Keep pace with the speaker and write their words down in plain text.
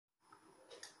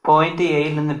Point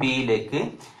എയിൽ നിന്ന് ബിയിലേക്ക്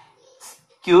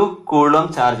Q coulomb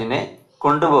ചാർജിനെ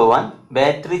കൊണ്ടുപോകാൻ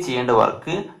ബാറ്ററി ചെയ്യേണ്ട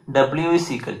വർക്ക് W =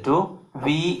 V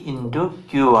 ×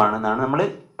 Q ആണെന്നാണ് നമ്മൾ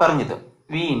പറഞ്ഞത്.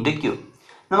 V × Q.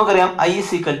 നമുക്കറിയാം I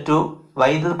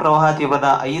വൈദ്യുത പ്രവാഹ തീവ്രത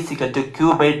I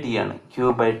Q/T ആണ്.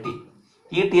 Q/T.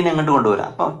 ഈ ടീനെ എങ്ങോട്ട് കൊണ്ടുവരാം.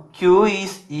 അപ്പൊ Q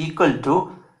 =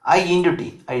 I × T.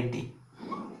 IT.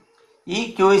 ഈ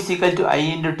Q = I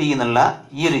 × T എന്നുള്ള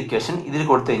ഈ ഒരു ഇക്വേഷൻ ഇതിൽ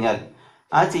കൊടുത്തു കഴിഞ്ഞാൽ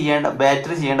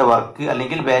ബാറ്ററി ചെയ്യേണ്ട വർക്ക്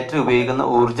അല്ലെങ്കിൽ ബാറ്ററി ഉപയോഗിക്കുന്ന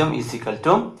ഊർജം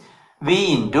V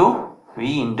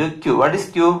 × Q. What is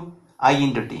Q? I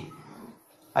 × T.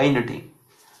 I × T.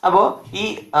 അപ്പോൾ ഈ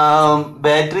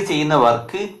ബാറ്ററി ചെയ്യുന്ന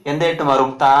വർക്ക് എന്തായിട്ട് മാറും?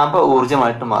 താപ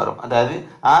ഊർജമായിട്ട് മാറും. അതായത്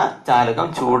ആ ചാലകം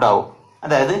ചൂടാവും.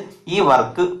 അതായത് ഈ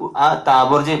വർക്ക് ആ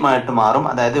താപോർജമായിട്ട് മാറും.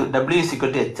 അതായത് W =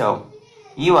 H ആവും.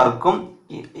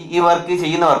 ഈ വർക്ക്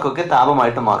ചെയ്യുന്ന വർക്കൊക്കെ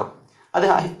താപമായിട്ട് മാറും. അത്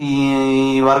ഈ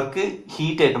വർക്ക്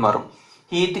ഹീറ്റ് ആയിട്ട് മാറും.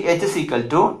 Heat H =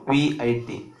 VIT.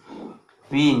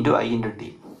 V × I × T.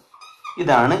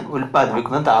 ഇതാണ്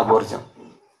ഉൽപ്പാദിപ്പിക്കുന്ന താപോർജം.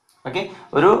 ഓക്കെ,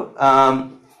 ഒരു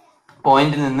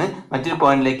പോയിന്റിൽ നിന്ന് മറ്റൊരു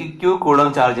പോയിന്റിലേക്ക് Q കൂളോം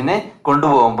ചാർജിനെ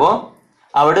കൊണ്ടുപോകുമ്പോൾ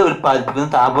അവിടെ ഉൽപ്പാദിപ്പിക്കുന്ന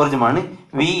താപോർജമാണ്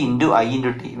V × I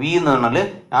 × T. V എന്ന് പറഞ്ഞാൽ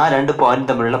ആ രണ്ട് പോയിന്റ്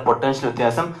തമ്മിലുള്ള പൊട്ടൻഷ്യൽ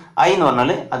വ്യത്യാസം, I എന്ന്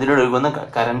പറഞ്ഞാൽ അതിലൂടെ ഒഴുകുന്ന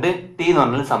കറണ്ട്, T എന്ന്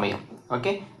പറഞ്ഞാൽ സമയം.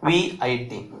 Okay,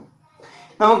 VIT.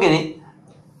 നമുക്കിനി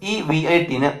ഈ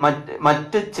VIT-നെ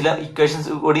മറ്റ് ചില ഇക്വേഷൻസ്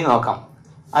കൂടി നോക്കാം.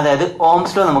 അതായത്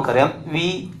ഓംസ് ലോ നമുക്കറിയാം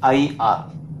VIR.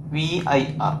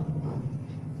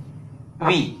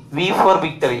 V four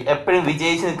victory. എപ്പോഴും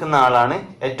വിജയിച്ച് നിൽക്കുന്ന ആളാണ്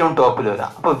ഏറ്റവും ടോപ്പിൽ വരിക.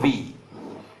 അപ്പൊ V.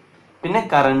 പിന്നെ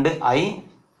കറണ്ട്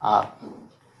IR.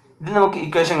 ഇത് നമുക്ക്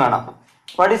ഇക്വേഷൻ കാണാം.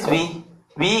 What is V?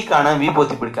 V കാണാൻ V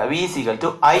പൊത്തിപ്പിടിക്കുക. V =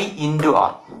 I ×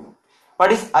 R.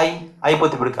 What is I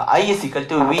പൊത്തിപ്പിടിക്കുക. I =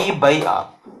 V/R.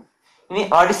 ഇനി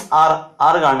വാട്ട് ഈസ് R?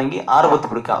 R കാണണമെങ്കിൽ R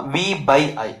പൊത്തിപ്പിടിക്കുക.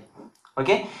 V/I.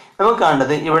 ഓക്കെ, നമുക്ക്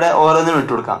കാണേണ്ടത് ഇവിടെ ഓരോന്നിനും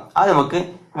ഇട്ട് കൊടുക്കാം. അത് നമുക്ക്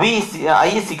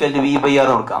I = V/R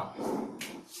കൊടുക്കാം.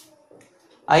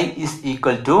 I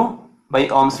 = by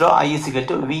Ohm's law I =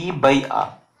 V/R.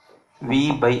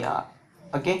 V/R.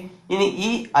 Okay, ഇനി ഈ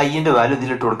ഐന്റെ വാല്യൂ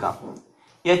ഇതിലിട്ട് കൊടുക്കാം.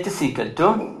 H =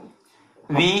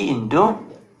 V ×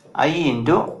 I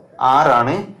 × R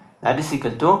ആണ്. That is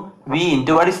equal to V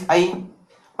 × what is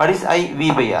I?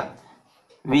 V/R.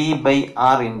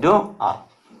 V/R × R.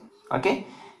 Okay,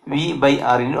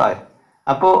 V/R × R.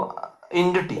 അപ്പോ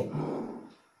 × T.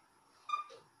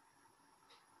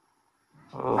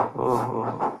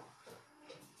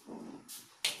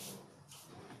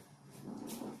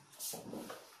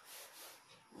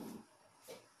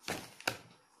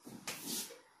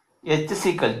 H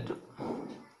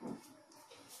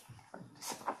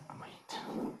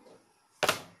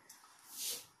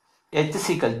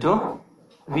 =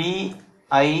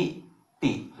 VIT.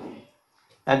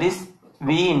 That is V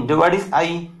 × what is I?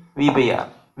 V/R.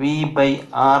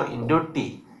 V/R × T.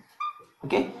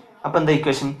 Okay, അപ്പൊ എന്താ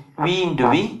equation? V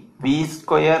 × V².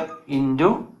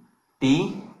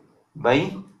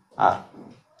 T/R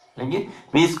അല്ലെങ്കിൽ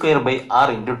V²/R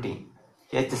 × T.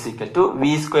 H =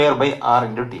 V²/R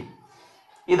 × T.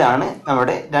 ഇതാണ്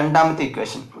നമ്മുടെ രണ്ടാമത്തെ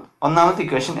equation. ഒന്നാമത്തെ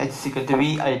equation H =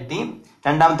 VIT,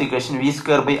 രണ്ടാമത്തെ equation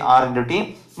V²/R × T.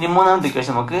 ഇനി മൂന്നാമത്തെ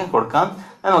ഇക്വേഷൻ നമുക്ക് കൊടുക്കാം.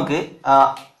 നമുക്ക്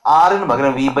R-ന്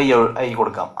പകരം V/I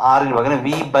കൊടുക്കാം. R-ന് പകരം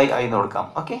V/I എന്ന് കൊടുക്കാം.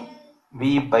 Okay,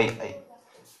 V/I.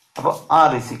 അപ്പോൾ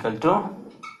R =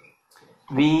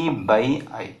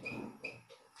 V/I.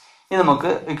 ഇനി നമുക്ക്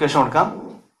ഇക്വേഷൻ കൊടുക്കാം.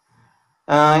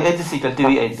 H =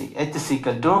 VIT. H =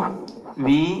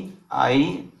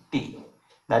 VIT.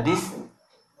 That is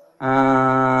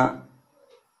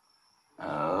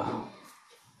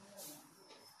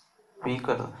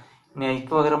ഇനി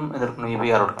ഐക്ക് പകരം എതിർക്കണം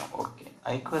V/R കൊടുക്കണം. ഓക്കെ,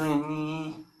 ഐക്ക് പകരം ഇനി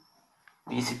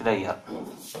V = IR.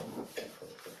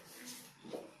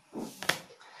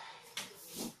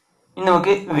 ഇനി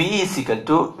നമുക്ക് V =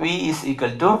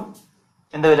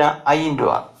 എന്താ വരിക? I ×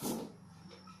 R.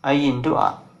 I ×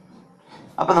 R.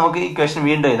 അപ്പൊ നമുക്ക് ഇക്വേഷൻ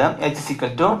വീണ്ടും എഴുതാം. H =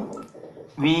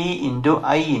 V ×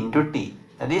 I × T.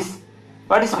 That is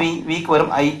what is V? V ക്ക് പകരം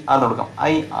IR കൊടുക്കാം.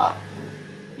 IR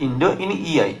 × ഇനി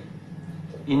EI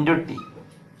 × T.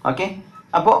 ഓക്കെ,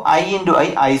 അപ്പോൾ I ×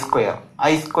 I².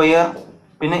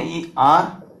 പിന്നെ ഈ R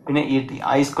പിന്നെ ഈ T.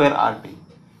 I² RT.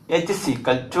 H =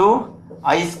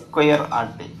 I²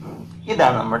 RT.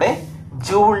 ഇതാണ് നമ്മുടെ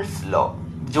ജൂൾസ് ലോ.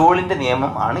 ജൂളിന്റെ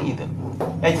നിയമം ആണ് ഇത്.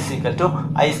 H =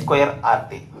 I²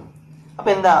 RT. അപ്പൊ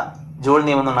എന്താ ജൂൾ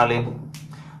നിയമം എന്ന് പറഞ്ഞാല്?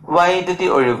 വൈദ്യുതി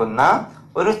ഒഴുകുന്ന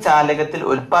ഒരു ചാലകത്തിൽ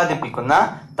ഉൽപ്പാദിപ്പിക്കുന്ന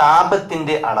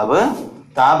താപത്തിന്റെ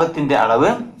അളവ്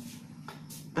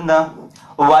എന്താ?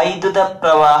 വൈദ്യുത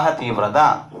പ്രവാഹ തീവ്രത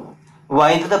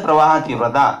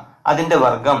അതിന്റെ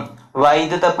വർഗം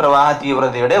വൈദ്യുത പ്രവാഹ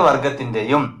തീവ്രതയുടെ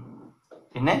വർഗത്തിന്റെയും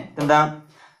പിന്നെ എന്താ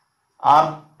ആർ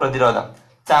പ്രതിരോധം.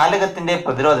 ചാലകത്തിന്റെ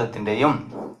പ്രതിരോധത്തിന്റെയും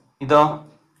ഇതോ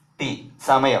ടി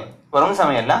സമയം, വെറും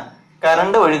സമയമല്ല,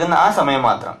 കറണ്ട് ഒഴുകുന്ന ആ സമയം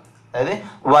മാത്രം, അതായത്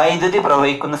വൈദ്യുതി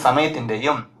പ്രവഹിക്കുന്ന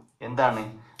സമയത്തിന്റെയും എന്താണ്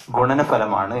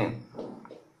ഗുണനഫലമാണ്.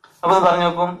 അപ്പൊ പറഞ്ഞു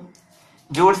നോക്കും,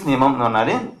 ജൂൾസ് നിയമം എന്ന്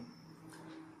പറഞ്ഞാല്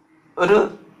ഒരു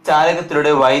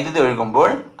ചാലകത്തിലൂടെ വൈദ്യുതി ഒഴുകുമ്പോൾ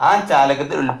ആ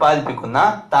ചാലകത്തിൽ ഉൽപ്പാദിപ്പിക്കുന്ന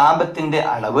താപത്തിന്റെ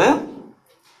അളവ്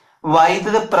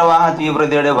വൈദ്യുത പ്രവാഹ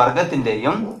തീവ്രതയുടെ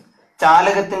വർഗത്തിന്റെയും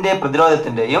ചാലകത്തിന്റെ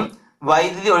പ്രതിരോധത്തിന്റെയും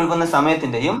വൈദ്യുതി ഒഴുകുന്ന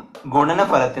സമയത്തിന്റെയും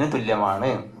ഗുണനഫലത്തിന്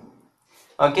തുല്യമാണ്.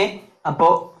 ഓക്കെ, അപ്പോ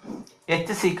H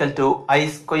 =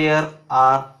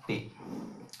 I²RT.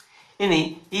 ഇനി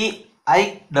ഈ ഐ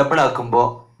ഡബിൾ ആക്കുമ്പോൾ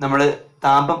നമ്മൾ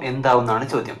താപം എന്താവും എന്നാണ്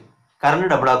ചോദ്യം. കറണ്ട്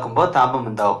ഡബിൾ ആക്കുമ്പോൾ താപം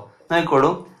എന്താവും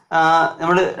നോക്കിക്കോളൂ.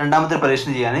 നമ്മൾ രണ്ടാമത്തെ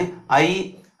പരീക്ഷണം ചെയ്യാൻ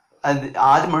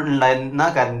ആദ്യം ഉണ്ടായിരുന്ന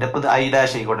കറണ്ട്, ഇപ്പൊ I'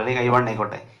 ആയിക്കോട്ടെ അല്ലെങ്കിൽ I1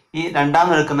 ആയിക്കോട്ടെ, ഈ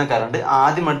രണ്ടാമത് എടുക്കുന്ന കറണ്ട്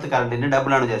ആദ്യം എടുത്ത കറണ്ടിന്റെ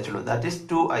ഡബിൾ ആണ് വിചാരിച്ചോളൂ, ദാറ്റ് ഈസ്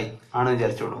 2I ആണ്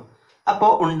വിചാരിച്ചോളൂ.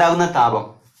 അപ്പോൾ ഉണ്ടാകുന്ന താപം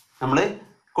നമ്മൾ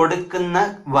കൊടുക്കുന്ന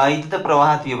വൈദ്യുത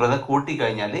പ്രവാഹ തീവ്രത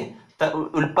കൂട്ടിക്കഴിഞ്ഞാൽ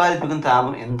ഉൽപ്പാദിപ്പിക്കുന്ന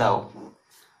താപം എന്താവും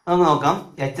നമുക്ക് നോക്കാം.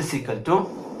 H =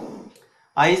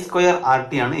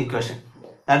 I²RT ആണ് equation.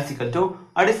 That =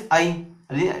 what is I?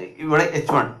 ഇവിടെ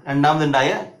H1 രണ്ടാമതുണ്ടായ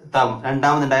താപം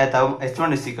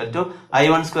H1 =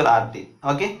 I1²RT.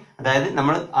 ഓക്കെ, അതായത്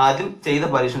നമ്മൾ ആദ്യം ചെയ്ത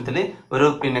പരീക്ഷണത്തിൽ ഒരു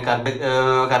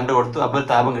കറണ്ട് കൊടുത്തു, അപ്പോൾ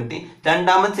താപം കിട്ടി.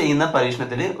 രണ്ടാമത് ചെയ്യുന്ന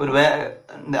പരീക്ഷണത്തിൽ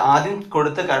ആദ്യം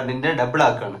കൊടുത്ത കറണ്ടിന്റെ ഡബിൾ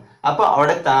ആക്കുകയാണ്. അപ്പൊ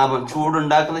അവിടെ താപം,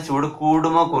 ചൂടുണ്ടാക്കുന്ന ചൂട്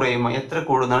കൂടുമോ കുറയുമോ, എത്ര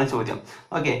കൂടുന്നാണ് ചോദ്യം.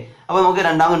 ഓക്കെ, അപ്പൊ നമുക്ക്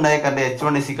രണ്ടാമതുണ്ടായ കറണ്ട്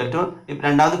H1 =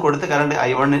 രണ്ടാമത് കൊടുത്ത കറണ്ട്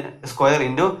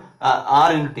I1²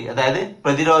 R×T, അതായത്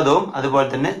പ്രതിരോധവും അതുപോലെ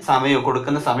തന്നെ സമയവും,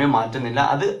 കൊടുക്കുന്ന സമയം മാറ്റുന്നില്ല,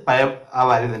 അത് പഴയ ആ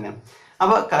വാല്യൂ തന്നെ.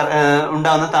 അപ്പൊ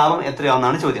ഉണ്ടാകുന്ന താപം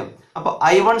എത്രയാവുന്നതാണ് ചോദ്യം. അപ്പൊ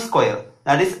I1²,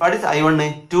 that is what is I1?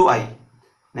 2I,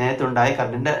 നേരത്തെ ഉണ്ടായ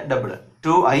കറണ്ടിന്റെ double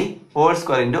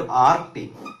 2I² RT,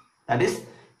 that is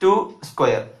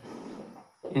 2²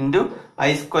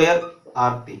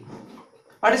 I²RT.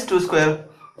 What is 2²?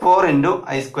 4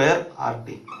 I²RT.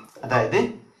 അതായത്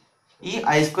ഈ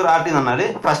I²RT എന്ന് പറഞ്ഞാൽ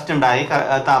ഫസ്റ്റ് ഉണ്ടായ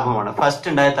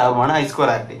താപമാണ്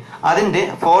I²RT. അതിന്റെ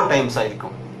 4 ടൈംസ്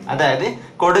ആയിരിക്കും. അതായത്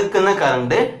കൊടുക്കുന്ന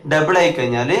കറണ്ട് ഡബിൾ ആയി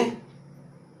കഴിഞ്ഞാൽ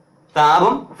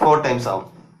താപം 4 ടൈംസ് ആവും.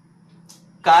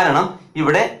 കാരണം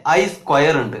ഇവിടെ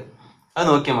I² ഉണ്ട്, അത്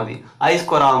നോക്കിയാൽ മതി.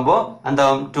 I² ആവുമ്പോൾ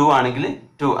എന്താവും? 2 ആണെങ്കിൽ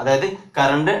 2, അതായത്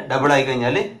കറണ്ട് ഡബിൾ ആയി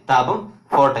കഴിഞ്ഞാൽ താപം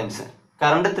 4 ടൈംസ്.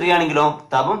 കറണ്ട് 3 ആണെങ്കിലോ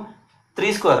താപം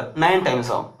 3² 9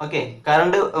 ടൈംസ് ആവും. ഓക്കെ,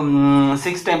 കറണ്ട്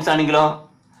 6 ടൈംസ് ആണെങ്കിലോ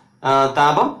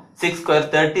താപം 6²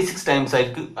 36 ടൈംസ്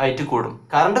ആയിട്ട് കൂടും.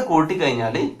 കറണ്ട്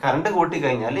കൂട്ടിക്കഴിഞ്ഞാൽ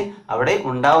അവിടെ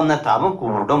ഉണ്ടാവുന്ന താപം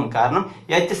കൂടും. കാരണം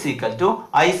H =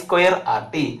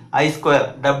 I²RT. I²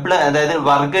 ഡബിൾ, അതായത്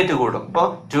വർഗമായിട്ട് കൂടും. ഇപ്പൊ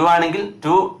 2 ആണെങ്കിൽ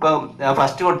 2,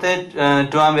 ഫസ്റ്റ് കൊടുത്ത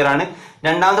 2 ആംപിയർ ആണ്,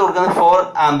 രണ്ടാമത് കൊടുക്കുന്നത് 4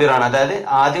 ആംപിയർ ആണ്, അതായത്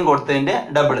ആദ്യം കൊടുത്തതിന്റെ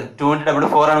ഡബിൾ, 2ന്റെ ഡബിൾ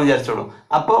 4 ആണ് വിചാരിച്ചോളൂ.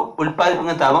 അപ്പോ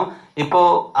ഉൽപ്പാദിപ്പിക്കുന്ന താപം ഇപ്പോ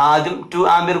ആദ്യം 2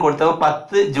 ആംപിയർ കൊടുത്തപ്പോൾ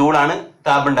 10 ജൂൾ ആണ്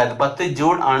താപം ഉണ്ടായത്, 10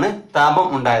 ജൂൾ ആണ് താപം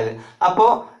ഉണ്ടായത്. അപ്പോ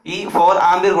ഈ 4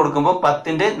 ആംപിയർ കൊടുക്കുമ്പോൾ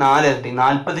 10ന്റെ 4 ഇരട്ടി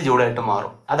 40 ജൂൾ ആയിട്ട്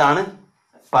മാറും. അതാണ്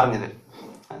പറഞ്ഞത്.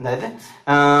 അതായത്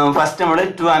ഫസ്റ്റ് നമ്മൾ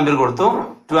 2 ആംപിയർ കൊടുത്തു,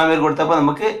 2 ആംപിയർ കൊടുത്തപ്പോൾ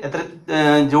നമുക്ക് എത്ര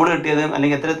ജൂൾ കിട്ടിയത്,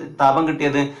 അല്ലെങ്കിൽ എത്ര താപം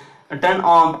കിട്ടിയത്?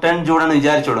 10 ജൂൾ ആണ്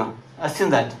വിചാരിച്ചോളൂ. Assume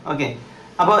that. ഓക്കെ,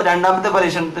 അപ്പോൾ രണ്ടാമത്തെ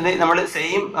പരീക്ഷണത്തിൽ നമ്മൾ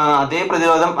സെയിം അതേ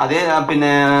പ്രതിരോധം, അതേ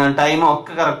ടൈമും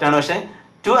ഒക്കെ കറക്റ്റ് ആണ്. പക്ഷെ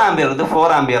 2 ആംപിയർ ഇത്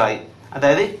 4 ആംപിയർ ആയി,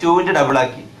 അതായത് 2ന്റെ ഡബിൾ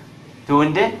ആക്കി,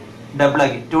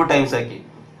 2 ടൈംസ് ആക്കി.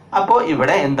 അപ്പോൾ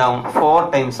ഇവിടെ എന്താവും? 4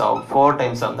 ടൈംസ് ആവും.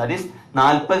 ദാറ്റ് ഈസ്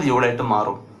 40 ജൂൾ ആയിട്ട്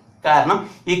മാറും. കാരണം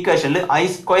ഇക്വേഷനിൽ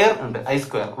I² ഉണ്ട്,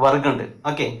 I² വർഗുണ്ട്.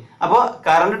 ഓക്കെ, അപ്പോൾ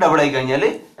കറണ്ട് ഡബിൾ ആയി കഴിഞ്ഞാൽ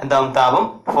എന്താവും? താപം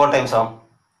 4 ടൈംസ് ആവും.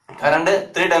 കറണ്ട്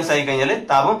 3 ടൈംസ് ആയി കഴിഞ്ഞാൽ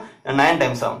താപം 9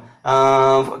 ടൈംസ് ആവും.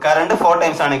 കറണ്ട് 4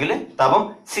 ടൈംസ് ആണെങ്കിൽ താപം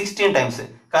 16 ടൈംസ്.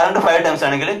 കറണ്ട് 5 ടൈംസ്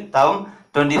ആണെങ്കിൽ താപം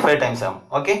 25 ടൈംസ് ആവും.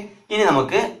 ഓക്കെ, ഇനി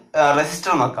നമുക്ക്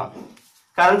റെസിസ്റ്റർ നോക്കാം.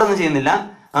 കറണ്ട് ഒന്നും ചെയ്യുന്നില്ല.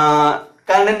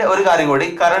 കറണ്ടിന്റെ ഒരു കാര്യം കൂടി,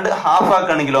 കറണ്ട് ഹാഫ്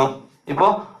ആക്കുകയാണെങ്കിലോ, ഇപ്പോ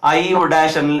I'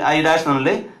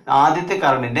 എന്നുള്ളത് ആദ്യത്തെ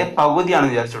കറണ്ടിന്റെ പകുതിയാണ്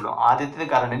വിചാരിച്ചുള്ളൂ, ആദ്യത്തെ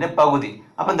കറണ്ടിന്റെ പകുതി.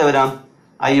 അപ്പൊ എന്താ വരാം?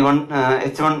 H1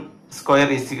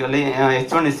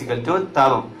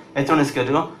 താപം H1 =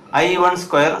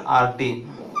 I1²RT.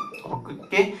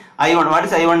 Okay, I1, what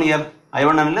is I1 here?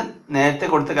 I1 ആണെങ്കിൽ നേരത്തെ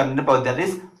കൊടുത്ത കറണ്ടിന്റെ പകുതി, that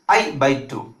is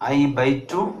I/2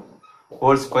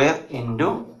 2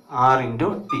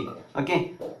 R×T. Okay,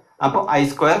 അപ്പൊ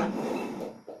I²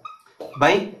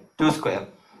 /2²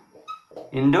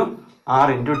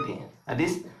 R×T, that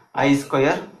is I²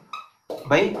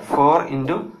 /4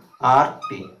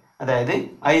 RT. അതായത്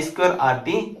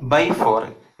I²RT/4.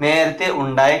 നേരത്തെ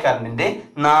ഉണ്ടായ കറണ്ടിന്റെ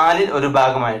 1/4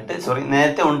 ഭാഗമായിട്ട്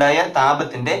നേരത്തെ ഉണ്ടായ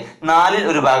താപത്തിന്റെ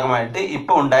 1/4 ഭാഗമായിട്ട്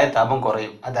ഇപ്പൊ ഉണ്ടായ താപം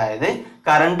കുറയും. അതായത്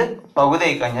കറണ്ട് പകുതി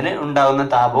ആയി കഴിഞ്ഞാൽ ഉണ്ടാവുന്ന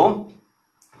താപവും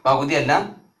പകുതിയല്ല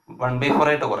 1/4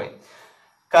 ആയിട്ട് കുറയും.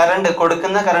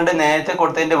 കൊടുക്കുന്ന കറണ്ട് നേരത്തെ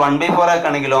കൊടുത്തതിന്റെ 1/4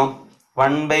 ആക്കുകയാണെങ്കിലോ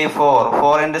 1/4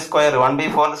 4 സ്ക്വയർ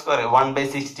 1/4 സ്ക്വയർ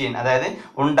 1/16, അതായത്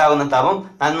ഉണ്ടാകുന്ന താപം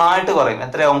നന്നായിട്ട് കുറയും.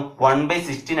 എത്രയാവും?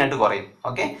 1/16 ആയിട്ട് കുറയും.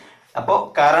 ഓക്കെ, അപ്പോ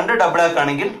കറണ്ട് ഡബിൾ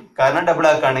ആക്കുകയാണെങ്കിൽ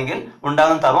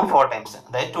ഉണ്ടാകുന്ന താപം 4 ടൈംസ്,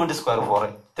 അതായത് 2 സ്ക്വയർ 4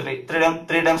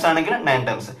 3 ടൈംസ് ആണെങ്കിൽ 9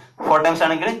 ടൈംസ് 4 ടൈംസ്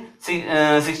ആണെങ്കിൽ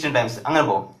 16 ടൈംസ് അങ്ങനെ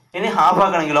പോകും. ഇനി half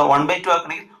ആക്കണമെങ്കിലോ 1/2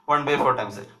 ആക്കണമെങ്കിൽ 1/4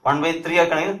 times 1/3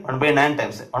 ആക്കണമെങ്കിൽ 1/9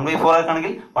 times 1/4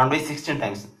 ആക്കണമെങ്കിൽ 1/16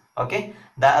 times. Okay,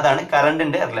 അതാണ്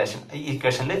കറണ്ടിന്റെ റിലേഷൻ. ഈ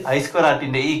ഇക്വേഷനിൽ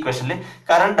I2RTന്റെ ഈ ഇക്വേഷനിൽ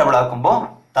കറണ്ട് ഡബിൾ ആക്കുമ്പോൾ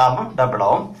താപം ഡബിൾ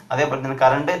ആവും. അതേപോലെ തന്നെ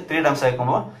കറണ്ട് 3 ടൈംസ്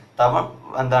ആക്കുമ്പോൾ താപം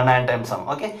 9 ടൈംസ് ആവും.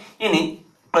 ഓക്കെ, ഇനി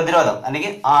പ്രതിരോധം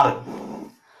അല്ലെങ്കിൽ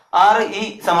R ഈ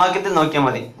സമവാക്യത്തിൽ നോക്കിയാൽ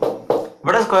മതി.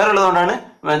 ഇവിടെ സ്ക്വയർ ഉള്ളതുകൊണ്ടാണ്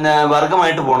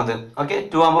വർഗമായിട്ട് പോണത്. ഓക്കെ,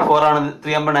 2 ആകുമ്പോൾ 4 ആണ്,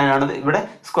 3 ആകുമ്പോൾ 9 ആണ്. ഇവിടെ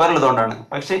സ്ക്വയർ ഉള്ളതുകൊണ്ടാണ്.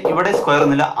 പക്ഷെ ഇവിടെ സ്ക്വയർ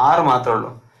ഒന്നുമില്ല, R മാത്രമേ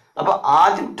ഉള്ളൂ. അപ്പൊ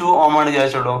ആദ്യം 2 ഓം ആണ്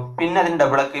വിചാരിച്ചുള്ളൂ, പിന്നെ അതിന്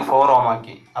ഡബിൾ ആക്കി 4 ഓം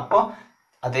ആക്കി. അപ്പൊ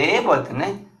അതേപോലെ തന്നെ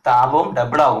താപവും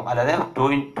ഡബിൾ ആവും, അല്ലാതെ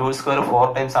 2 സ്ക്വയർ 4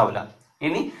 ടൈംസ് ആവില്ല.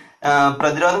 ഇനി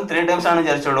പ്രതിരോധം 3 ടൈംസ് ആണ്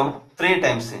വിചാരിച്ചോളൂ, 3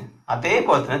 ടൈംസ്.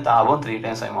 അതേപോലെ തന്നെ താപവും 3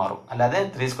 ടൈംസ് ആയി മാറും, അല്ലാതെ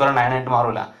 3 സ്ക്വയർ 9 ആയിട്ട്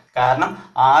മാറൂല. കാരണം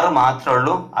R മാത്രമേ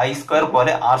ഉള്ളൂ, I2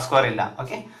 പോലെ R2 ഇല്ല.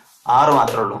 ഓക്കെ, R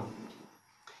മാത്രമേ ഉള്ളൂ.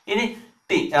 ഇനി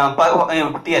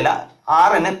ടി അല്ല,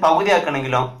 R പകുതി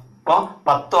ആക്കണമെങ്കിലോ ഇപ്പൊ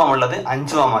 10 ഓം ഉള്ളത്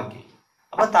 5 ഓം ആക്കി.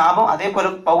 അപ്പൊ താപം അതേപോലെ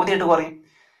പകുതിയായിട്ട് കുറയും.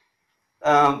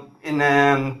 പിന്നെ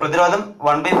പ്രതിരോധം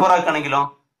 1/4 ആക്കണമെങ്കിലോ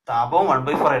താപവും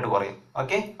 1/4 ആയിട്ട് കുറയും.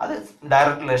 ഓക്കെ, അത്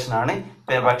ഡയറക്റ്റ് റിലേഷൻ ആണ്.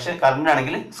 പക്ഷെ കറണ്ട്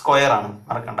ആണെങ്കിൽ സ്ക്വയർ ആണ്,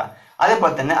 മറക്കണ്ട.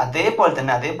 അതേപോലെ തന്നെ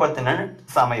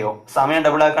സമയം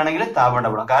ഡബിൾ ആക്കുകയാണെങ്കിൽ താപം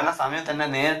ഡബിൾ ആവും. കാരണം സമയം തന്നെ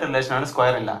നേരിട്ട് റിലേഷൻ ആണ്,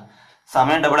 സ്ക്വയർ ഇല്ല.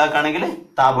 സമയം ഡബിൾ ആക്കുകയാണെങ്കിൽ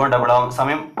താപവും ഡബിൾ ആവും.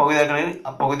 സമയം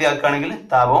പകുതി ആക്കുകയാണെങ്കിൽ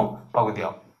താപവും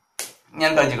പകുതിയാവും.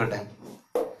 ഞാൻ കഴിച്ചിട്ടെ,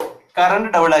 കറണ്ട്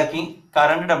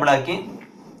ഡബിൾ ആക്കി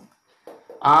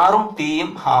ആറും ടിയും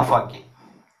ഹാഫ് ആക്കി.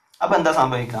 അപ്പൊ എന്താ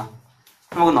സംഭവിക്കുക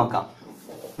നമുക്ക് നോക്കാം.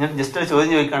 ഞാൻ ജസ്റ്റ് ഒരു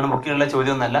ചോദ്യം ചോദിക്കുകയാണ്, ബുക്കിലുള്ള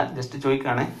ചോദ്യം ഒന്നല്ല, ജസ്റ്റ്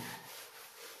ചോദിക്കുകയാണ്.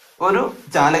 ഒരു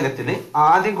ചാലകത്തില്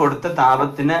ആദ്യം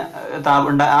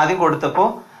കൊടുത്തപ്പോ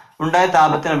ഉണ്ടായ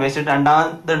താപത്തിനെ അപേക്ഷിച്ചിട്ട്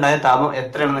രണ്ടാമത് ഉണ്ടായ താപം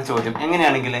എത്രയാണെന്ന ചോദ്യം.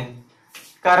 എങ്ങനെയാണെങ്കിൽ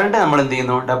കറണ്ട് നമ്മൾ എന്ത്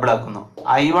ചെയ്യുന്നു? ഡബിൾ ആക്കുന്നു.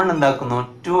 I1 എന്താക്കുന്നു?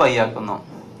 2I ആക്കുന്നു.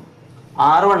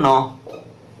 R1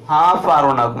 ഹാഫ്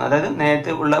R1 ആക്കുന്നു, അതായത്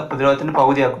നേരത്തെ ഉള്ള പ്രതിരോധത്തിന്റെ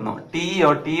പകുതി ആക്കുന്നു.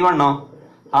 T1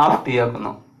 ഹാഫ് T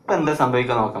ആക്കുന്നു. ഇപ്പൊ എന്താ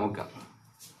സംഭവിക്കാൻ നോക്കാം നമുക്ക്.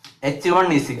 H1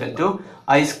 is equal to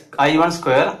I1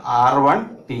 square R1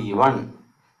 T1.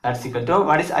 That's equal to,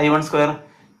 what is I1 square?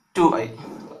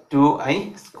 2I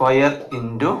square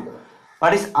into,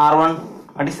 what is R1?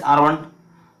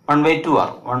 1/2R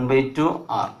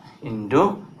into,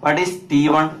 what is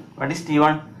T1?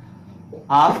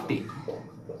 Half T,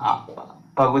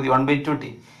 പകുതി 1/2T.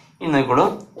 ഇന്ന് നോക്കോളൂ,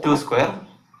 2 square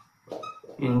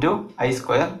into I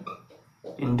square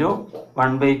into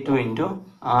 1/2 into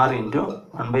R into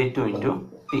 1/2 into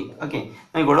T. Okay,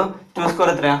 നോക്കോളൂ, 2 square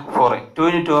എത്രയാ? 4. 2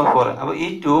 into 2 4. അപ്പൊ ഈ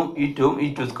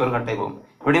 2 square കട്ടായി പോകും.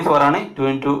 ഇവിടെയും 4 ആണ്, 2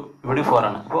 into ഇവിടെ 4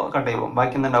 ആണ്. അപ്പോൾ കട്ടായി പോകും.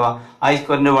 ബാക്കി എന്താ? I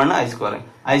square into 1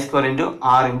 I square into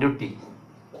R into T.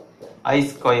 I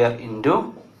square into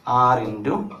R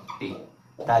into T.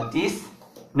 That is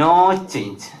no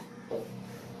change.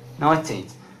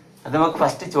 അത് നമുക്ക്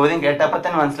ഫസ്റ്റ് ചോദ്യം കേട്ടപ്പോൾ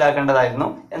തന്നെ മനസ്സിലാക്കേണ്ടതായിരുന്നു.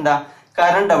 എന്താ?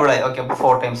 കറണ്ട് ഡബിൾ ആയി. ഓക്കെ, അപ്പൊ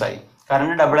 4 ടൈംസ് ആയി.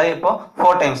 കറണ്ട് ഡബിൾ ആയി, ഇപ്പൊ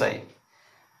 4 ടൈംസ് ആയി.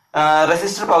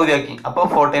 റെസിസ്റ്റർ പകുതിയാക്കി, അപ്പൊ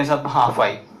 4 ടൈംസ്, അപ്പൊ ഹാഫ്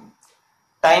ആയി.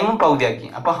 ടൈമും പകുതിയാക്കി,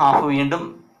 അപ്പൊ ഹാഫ് വീണ്ടും.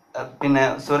 പിന്നെ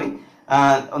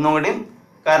ഒന്നുകൂടി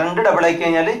കറണ്ട് ഡബിൾ ആക്കി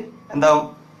കഴിഞ്ഞാല് എന്താവും?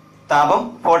 താപം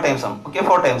 4 ടൈംസ് ആവും. Okay,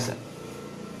 4 times.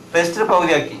 റെസിസ്റ്റർ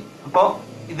പകുതിയാക്കി, അപ്പൊ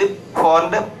ഇത്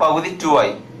 4ന്റെ പകുതി 2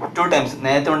 ആയി. 2 ടൈംസ്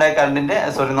നേരത്തെ ഉണ്ടായ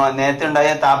നേരത്തെ ഉണ്ടായ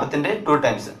താപത്തിന്റെ 2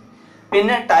 ടൈംസ്.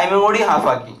 പിന്നെ ടൈമും കൂടി ഹാഫ്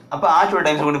ആക്കി, അപ്പൊ ആ 2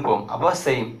 ടൈംസ് കൂടി പോകും. അപ്പൊ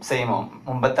സെയിം ആവും.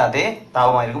 മുമ്പത്തെ അതേ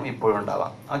താപമായിരിക്കും ഇപ്പോഴും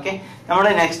ഉണ്ടാവാം. ഓക്കെ, നമ്മൾ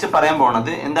നെക്സ്റ്റ് പറയാൻ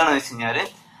പോണത് എന്താണെന്ന് വെച്ച് കഴിഞ്ഞാല്,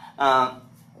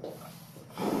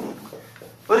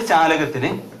 ഒരു ചാലകത്തിന്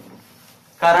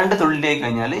കറണ്ട് തുള്ളിയായി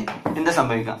കഴിഞ്ഞാൽ എന്താ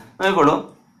സംഭവിക്കാം നോക്കിക്കോളൂ.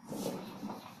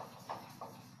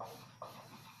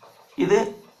 ഇത്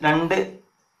 2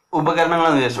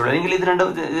 ഉപകരണങ്ങളാണ് വിചാരിച്ചോളൂ, അല്ലെങ്കിൽ ഇത് 2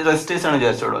 റെസിസ്റ്റേഴ്സ് ആണ്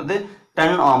വിചാരിച്ചോളൂ. ഇത്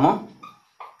 10 ഓമും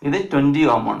ഇത് 20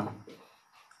 ഓമാണ്.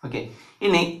 ഓക്കെ,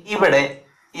 ഇനി ഇവിടെ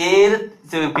ഏത്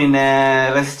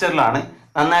റെസിസ്റ്ററിലാണ്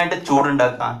നന്നായിട്ട്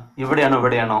ചൂടുണ്ടാക്കുക? ഇവിടെയാണോ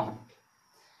ഇവിടെയാണോ?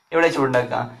 എവിടെ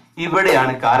ചൂടുണ്ടാക്കുക?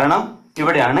 ഇവിടെയാണ്. കാരണം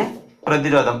ഇവിടെയാണ്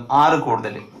പ്രതിരോധം R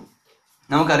കൂടുതൽ.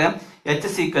 നമുക്കറിയാം H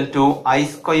is equal to I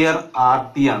square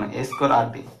RT ആണ്, A square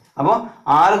RT. അപ്പോ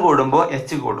R കൂടുമ്പോ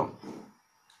H കൂടും,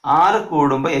 R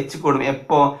കൂടുമ്പോ H കൂടും.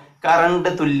 എപ്പോ? കറണ്ട്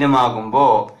തുല്യമാകുമ്പോ,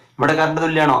 ഇവിടെ കറണ്ട്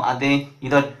തുല്യമാണോ? അതെ,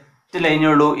 ഇതൊറ്റ ലൈനേ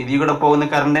ഉള്ളൂ, ഇതിൽ കൂടെ പോകുന്ന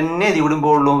കറണ്ട് തന്നെ ഇതിൽ കൂടെ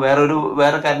പോകുള്ളൂ,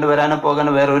 വേറെ കറണ്ട് വരാനോ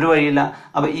പോകാനോ വേറെ ഒരു വഴിയില്ല.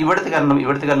 അപ്പൊ ഇവിടുത്തെ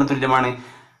കറണ്ട് തുല്യമാണ്.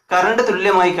 കറണ്ട്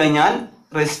തുല്യമായി കഴിഞ്ഞാൽ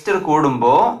റെസിസ്റ്റർ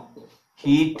കൂടുമ്പോ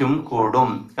ഹീറ്റും കൂടും.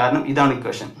 കാരണം ഇതാണ്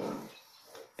equation,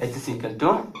 H is equal to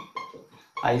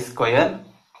I square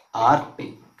RT.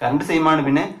 Current same ആണ്,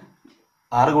 പിന്നെ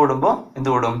R കൂടുമ്പോ എന്ത്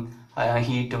കൂടും?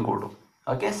 ഹീറ്റും കൂടും.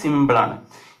 ഓക്കെ, സിമ്പിൾ ആണ്.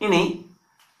 ഇനി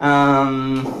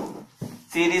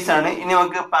സീരീസ് ആണ്. ഇനി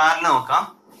നമുക്ക് പാരലൽ നോക്കാം.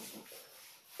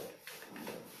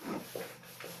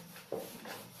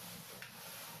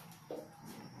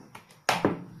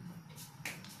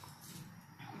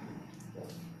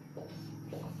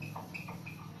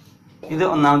 ഇത്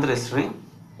ഒന്നാമത്തെ റെസിസ്റ്റർ,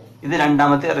 ഇത്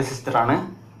രണ്ടാമത്തെ റെസിസ്റ്റർ ആണ്.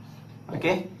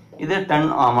 ഓക്കെ, ഇത് 10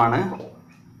 ohm ആണ്,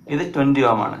 ഇത് 20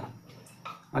 ohm ആണ്.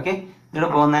 ഓക്കെ, ഇവിടെ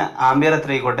പോകുന്ന ആംബിയർ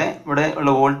എത്ര ആയിക്കോട്ടെ, ഇവിടെ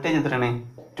ഉള്ള വോൾട്ടേജ് എത്രയാണ്?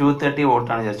 230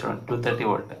 വോൾട്ട് ആണ് വിചാരിച്ചോളൂ. 230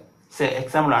 വോൾട്ട്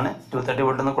എക്സാമ്പിൾ ആണ്, 230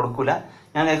 വോൾട്ട് ഒന്നും കൊടുക്കൂല,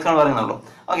 ഞാൻ എക്സാമ്പിൾ പറയുന്നുള്ളൂ.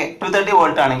 ഓക്കെ, 230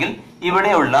 വോൾട്ട് ആണെങ്കിൽ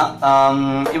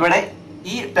ഇവിടെ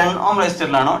ഈ 10 ohm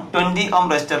റെസിസ്റ്ററിലാണോ 20 ohm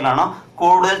റെസിസ്റ്ററിലാണോ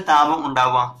കൂടുതൽ താപം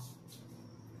ഉണ്ടാവുക?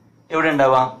 എവിടെ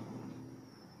ഉണ്ടാവുക?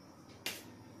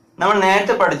 നമ്മൾ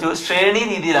നേരത്തെ പഠിച്ചു, ശ്രേണി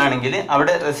രീതിയിലാണെങ്കിൽ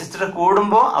അവിടെ റെസിസ്റ്റർ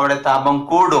കൂടുമ്പോൾ അവിടെ താപം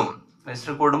കൂടും.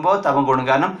 റെസിസ്റ്റർ കൂടുമ്പോൾ താപം കൂടും,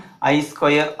 കാരണം I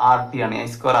square RT ആണ്, I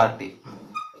square RT.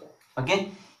 ഓക്കെ,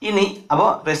 ഇനി അപ്പോ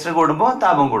റെസിസ്റ്റർ കൂടുമ്പോൾ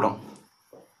താപം കൂടും.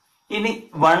 ഇനി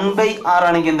 1/R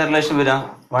ആണെങ്കിൽ എന്താ റിലേഷൻ വരിക?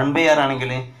 1/R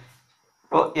ആണെങ്കിൽ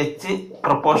ഇപ്പോൾ H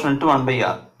പ്രൊപ്പോർഷണൽ ടു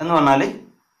 1/R എന്ന് പറഞ്ഞാൽ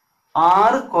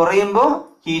R കുറയുമ്പോൾ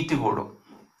ഹീറ്റ് കൂടും,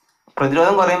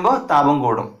 പ്രതിരോധം കുറയുമ്പോൾ താപം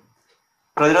കൂടും,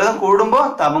 പ്രതിരോധം കൂടുമ്പോൾ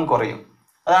താപം കുറയും.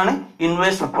 അതാണ്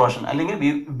ഇൻവേഴ്സ് പ്രൊപ്പോർഷൻ അല്ലെങ്കിൽ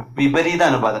വിപരീത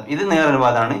അനുപാതം. ഇത്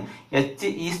നേരനുപാതമാണ്. H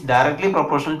is directly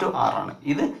proportional to R ആണ്.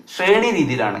 ഇത് ശ്രേണി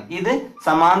രീതിയിലാണ്, ഇത്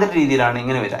സമാന്തര രീതിയിലാണ്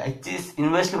ഇങ്ങനെ വരിക. H is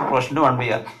inversely proportional to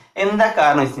 1/R. എന്താ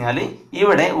കാരണം വെച്ച് കഴിഞ്ഞാൽ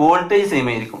ഇവിടെ വോൾട്ടേജ് സെയിം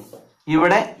ആയിരിക്കും,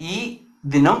 ഇവിടെ ഈ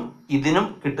ഇതിനും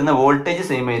കിട്ടുന്ന വോൾട്ടേജ്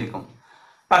സെയിം ആയിരിക്കും,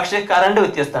 പക്ഷെ കറണ്ട്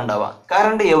വ്യത്യസ്തം ഉണ്ടാവുക.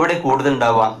 കറണ്ട് എവിടെ കൂടുതൽ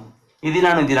ഉണ്ടാവുക?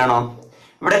 ഇതിലാണോ?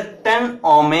 ഇവിടെ 10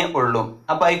 ohm ഉള്ളൂ,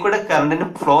 അപ്പൊ ആയിക്കൂടെ കറണ്ടിന്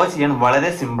ഫ്ലോ ചെയ്യാൻ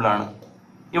വളരെ സിമ്പിൾ ആണ്.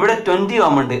 ഇവിടെ 20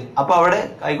 ohm ഉണ്ട്, അപ്പൊ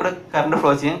ആയിക്കൂടെ കറണ്ട്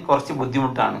ഫ്ലോ ചെയ്യാൻ കുറച്ച്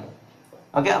ബുദ്ധിമുട്ടാണ്.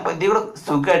 ഓക്കെ, അപ്പൊ ഇതിൽ കൂടെ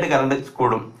സുഖമായിട്ട് കറണ്ട്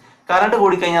കൂടും. കറണ്ട്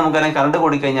കൂടിക്കഴിഞ്ഞാൽ നമുക്കറിയാം, കറണ്ട്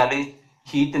കൂടിക്കഴിഞ്ഞാൽ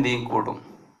ഹീറ്റ് എന്തെങ്കിലും കൂടും,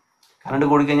 കറണ്ട്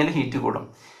കൂടിക്കഴിഞ്ഞാൽ ഹീറ്റ് കൂടും.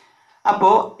 അപ്പോ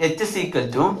H is equal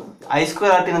to I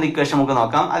square RT എന്ന ഇക്വേഷൻ നമുക്ക്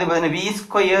നോക്കാം. അതേപോലെ തന്നെ V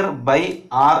square by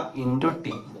R into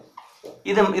T.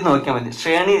 ഇത് നോക്കിയാൽ മതി.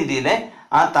 ശ്രേണി രീതിയിലെ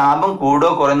ആ താപം കൂടോ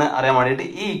കുറയുന്ന അറിയാൻ വേണ്ടിയിട്ട്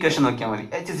ഈ ഇക്വേഷൻ നോക്കിയാൽ മതി.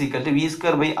 H is equal to V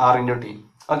square by R into T.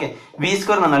 Okay, V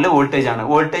square എന്ന് പറഞ്ഞാൽ വോൾട്ടേജ് ആണ്.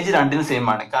 വോൾട്ടേജ് രണ്ടിനും സെയിം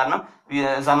ആണ്, കാരണം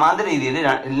സമാന്തര രീതിയിൽ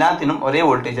എല്ലാത്തിനും ഒരേ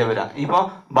വോൾട്ടേജ് വരാം. ഇപ്പൊ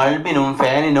ബൾബിനും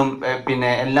ഫാനിനും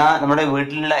പിന്നെ നമ്മുടെ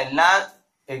വീട്ടിലുള്ള എല്ലാ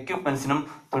എക്യുപ്മെന്റ്സിനും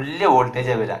തുല്യ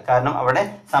വോൾട്ടേജ് വരിക, കാരണം അവിടെ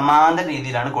സമാന്തര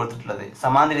രീതിയിലാണ് കൊടുത്തിട്ടുള്ളത്.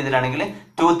 സമാന്തര രീതിയിലാണെങ്കിൽ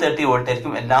 230 വോൾട്ട്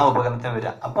ആയിരിക്കും എല്ലാ ഉപകരണത്തിനും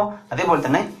വരിക. അപ്പോൾ അതേപോലെ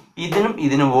തന്നെ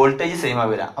ഇതിനും വോൾട്ടേജ് സെയിം ആ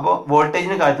വരിക. അപ്പോൾ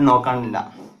വോൾട്ടേജിന് കാര്യം നോക്കാനില്ല.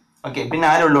 ഓക്കെ, പിന്നെ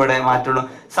ആരുള്ളൂ ഇവിടെ മാറ്റുള്ളൂ?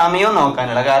 സമയവും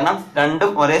നോക്കാനില്ല, കാരണം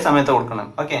രണ്ടും ഒരേ സമയത്ത് കൊടുക്കണം.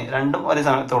 ഓക്കെ, രണ്ടും ഒരേ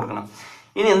സമയത്ത് കൊടുക്കണം.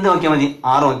 ഇനി എന്ത് നോക്കിയാൽ മതി?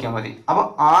 R നോക്കിയാൽ മതി. അപ്പൊ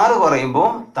R കുറയുമ്പോൾ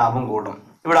താപം കൂടും.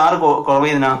 ഇവിടെ R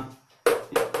കുറവതിനാ,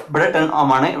 ഇവിടെ 10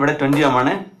 ohm ആണ്, ഇവിടെ 20 ohm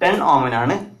ആണ്. 10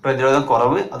 ohmനാണ് പ്രതിരോധം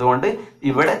കുറവ്, അതുകൊണ്ട്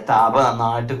ഇവിടെ താപം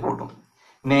നന്നായിട്ട് കൂടും.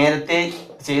 നേരത്തെ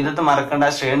ചെയ്തത് മറക്കേണ്ട,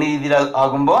 ശ്രേണി രീതിയിൽ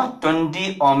ആകുമ്പോൾ 20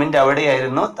 ohmന്റെ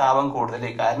അവിടെയായിരുന്നു താപം കൂടുതൽ,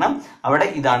 കാരണം അവിടെ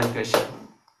ഇതാണ് ഇക്വേഷൻ.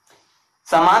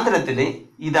 സമാന്തരത്തില്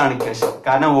ഇതാണ് ഇക്വേഷൻ,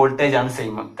 കാരണം വോൾട്ടേജ് ആണ്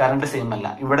സെയിം, കറണ്ട് സെയിം അല്ല.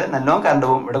 ഇവിടെ നല്ലോണം കറണ്ട്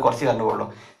പോകും, ഇവിടെ കുറച്ച് കറണ്ട് പോകുള്ളൂ.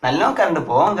 നല്ലോണം കറണ്ട്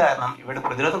പോകാൻ കാരണം ഇവിടെ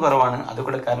പ്രതിരോധം കുറവാണ്,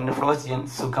 അതുകൂടെ കറണ്ട് ഫ്ലോ ചെയ്യാൻ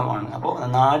സുഖമാണ്. അപ്പോൾ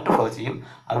നന്നായിട്ട് ഫ്ലോ ചെയ്യും,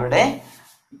 അവിടെ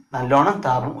നല്ലോണം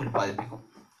താപം ഉൽപ്പാദിപ്പിക്കും.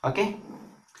 ഓക്കെ,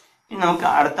 ഇനി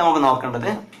നമുക്ക് നോക്കേണ്ടത്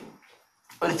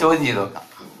ഒരു ചോദ്യം ചെയ്ത് നോക്കാം.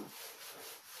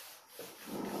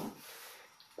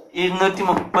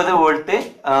 230 വോൾട്ട്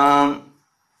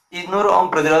 200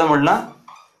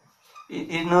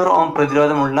 ohm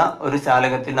പ്രതിരോധമുള്ള ഒരു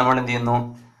ചാലകത്തിൽ നമ്മൾ എന്ത് ചെയ്യുന്നു?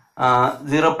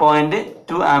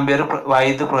 0.2 ആംപിയർ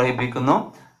വൈദ്യുതി പ്രവഹിപ്പിക്കുന്നു.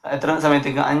 എത്ര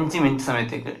സമയത്തേക്ക്? 5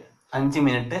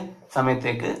 മിനിറ്റ്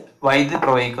സമയത്തേക്ക് വൈദ്യുതി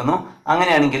പ്രവഹിക്കുന്നു.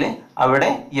 അങ്ങനെയാണെങ്കിൽ അവിടെ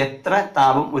എത്ര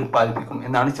താപം ഉൽപ്പാദിപ്പിക്കും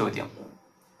എന്നാണ് ചോദ്യം.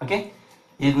 ഓക്കെ,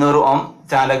 200 ohm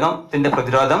ചാലകത്തിന്റെ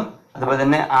പ്രതിരോധം, അതുപോലെ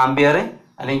തന്നെ ആംപിയർ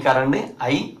അല്ലെങ്കിൽ current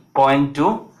I.2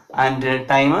 and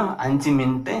time 5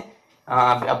 minute.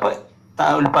 അപ്പൊ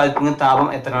ഉൽപ്പാദിപ്പിക്കുന്ന താപം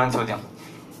എത്രയാണെന്ന് ചോദ്യം.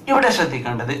 ഇവിടെ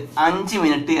ശ്രദ്ധിക്കേണ്ടത് 5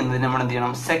 മിനിറ്റ് എന്നതിന് നമ്മൾ എന്ത്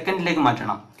ചെയ്യണം? സെക്കൻഡിലേക്ക്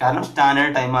മാറ്റണം. കാരണം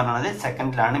സ്റ്റാൻഡേർഡ് ടൈം പറയുന്നത്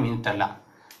സെക്കൻഡിലാണ്, മിനിറ്റ് അല്ല.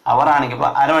 അവർ ആണെങ്കിൽ ഇപ്പൊ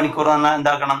അരമണിക്കൂർ പറഞ്ഞാൽ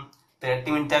എന്താക്കണം? 30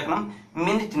 മിനിറ്റ് ആക്കണം.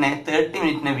 30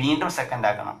 മിനിറ്റിനെ വീണ്ടും സെക്കൻഡ്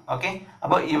ആക്കണം. ഓക്കെ,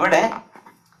 അപ്പൊ ഇവിടെ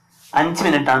 5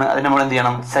 മിനിറ്റ് ആണ്, അതിന് നമ്മൾ എന്ത്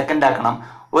ചെയ്യണം? സെക്കൻഡ് ആക്കണം.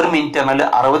 1 മിനിറ്റ് പറഞ്ഞാൽ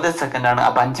 60 സെക്കൻഡ് ആണ്.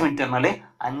 അപ്പൊ 5 മിനിറ്റ് പറഞ്ഞാൽ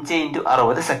 5 ×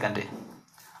 60 സെക്കൻഡ്.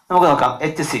 നമുക്ക് നോക്കാം.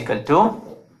 H is equal to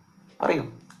പറയും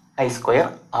I square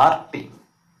RT.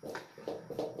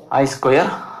 I square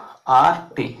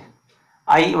RT.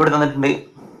 I ഇവിടെ തന്നിട്ടുണ്ട്,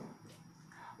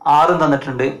 ആറും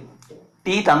തന്നിട്ടുണ്ട്,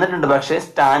 ടി തന്നിട്ടുണ്ട്, പക്ഷേ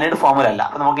സ്റ്റാൻഡേർഡ് ഫോമിൽ അല്ല.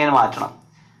 അപ്പൊ നമുക്ക് ഇതിനെ മാറ്റണം.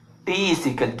 T is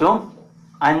equal to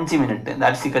 5 minute.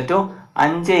 That's equal to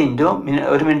 5 into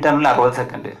ഒരു മിനിറ്റ് ആണെങ്കിൽ 60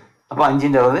 സെക്കൻഡ്. അപ്പോൾ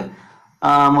 5 × 60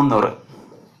 300.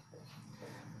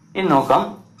 ഇനി നോക്കാം.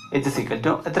 H is equal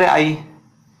to എത്ര I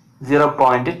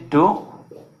 0.2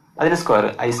 അതിന് സ്ക്വയർ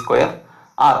I സ്ക്വയർ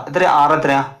R എത്ര R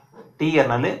എത്രയാ T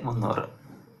പറഞ്ഞാൽ 300.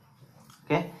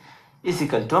 ഓക്കെ ഈസ്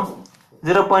ഈക്വൽ ടു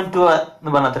 0.2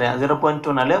 എന്ന് പറഞ്ഞാൽ എത്രയാ 0.2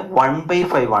 പറഞ്ഞാൽ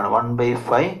 1/5 ആണ്.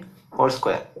 1/5 whole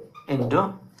square into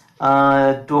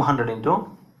 200 into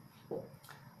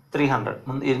 300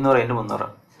 200 into 300.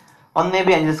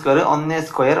 1/5 square 1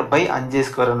 square by 5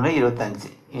 square എന്ന് 25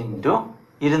 ഇൻറ്റു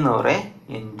 200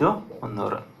 ഇൻറ്റു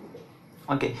 300.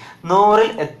 ഓക്കെ 100ൽ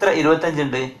എത്ര 25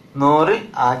 ഉണ്ട്? 100ൽ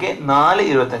ആകെ 4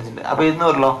 25 ഉണ്ട്. അപ്പൊ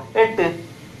 200ലോ 8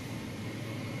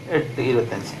 25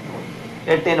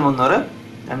 8 × 300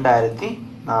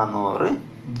 2400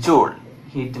 ജൂൾ.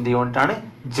 ഹീറ്റിന്റെ യൂണിറ്റ് ആണ്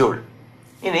ജൂൾ.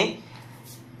 ഇനി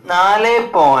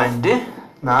 4.2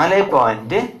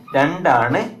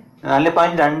 ആണ്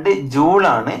 4.2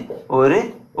 ജൂളാണ് ഒരു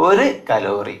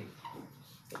കലോറി.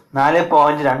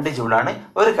 4.2 ജൂളാണ്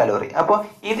ഒരു കലോറി. അപ്പോൾ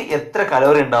ഇത് എത്ര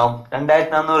കലോറി ഉണ്ടാവും?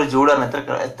 2400 ജൂളാണ്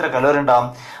എത്ര കലോറി ഉണ്ടാവും?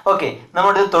 ഓക്കെ,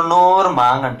 നമ്മുടെ 90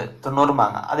 മാങ്ങ ഉണ്ട്. 90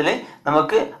 മാങ്ങ, അതിൽ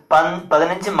നമുക്ക്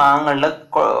 15 മാങ്ങകളിൽ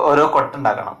ഓരോ കൊട്ട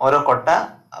ഉണ്ടാക്കണം. ഓരോ കൊട്ട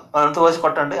കുറച്ച്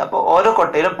കൊട്ട ഉണ്ട്. അപ്പോൾ ഓരോ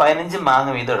കൊട്ടയിലും 15 മാങ്ങ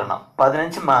വീതം ഇടണം.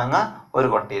 15 മാങ്ങ ഒരു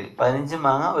കൊട്ടയിൽ, 15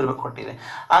 മാങ്ങ ഒരു കൊട്ടയിൽ.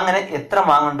 അങ്ങനെ എത്ര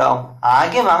മാങ്ങ ഉണ്ടാവും?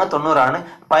 ആകെ മാങ്ങ 90 ആണ്.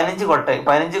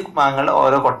 15 മാങ്ങകളിൽ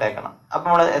ഓരോ കൊട്ട വെക്കണം. അപ്പൊ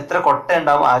നമ്മൾ എത്ര കൊട്ട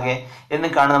ഉണ്ടാവും ആകെ എന്ന്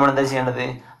കാണാൻ നമ്മൾ എന്താ ചെയ്യേണ്ടത്?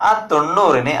 ആ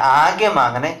 90നെ ആകെ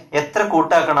മാങ്ങനെ എത്ര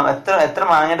കൂട്ടാക്കണം? എത്ര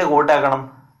മാങ്ങന്റെ കൂട്ടാക്കണം?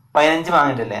 15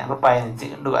 മാങ്ങന്റെ അല്ലേ? അപ്പൊ 15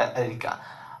 കൊണ്ട് ഹരിക്കുക.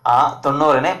 ആ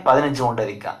 90നെ 15 കൊണ്ട്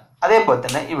ഹരിക്കുക. അതേപോലെ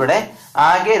തന്നെ ഇവിടെ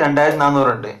ആകെ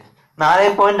 2400 ഉണ്ട്.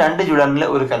 4.2 ജൂളാണ്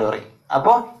ഒരു കലോറി.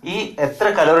 അപ്പോ ഈ എത്ര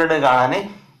കലോറി ഉണ്ട് കാണാൻ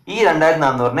ഈ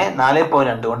 2400നെ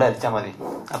 4.2 കൊണ്ട് ഹരിച്ചാൽ മതി.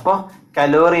 അപ്പോ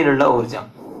കലോറിയിലുള്ള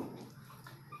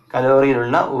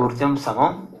ഊർജം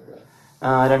സമം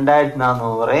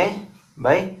 2400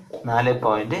 ബൈ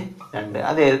 4.2.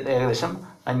 അത് ഏകദേശം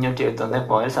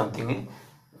 571 സംതിങ്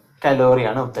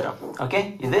കലോറിയാണ് ഉത്തരം. ഓക്കെ,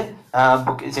 ഇത്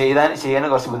ചെയ്യാൻ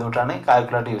കുറച്ച് ബുദ്ധിമുട്ടാണ്.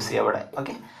 കാൽക്കുലേറ്റർ യൂസ് ചെയ്യുക അവിടെ.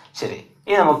 ഓക്കെ, ശരി.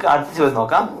 ഇനി നമുക്ക് അടുത്ത ചോദ്യം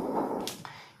നോക്കാം.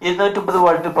 230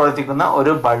 വോൾട്ടിൽ പ്രവർത്തിക്കുന്ന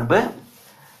ഒരു ബൾബ്,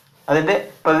 അതിന്റെ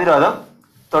പ്രതിരോധം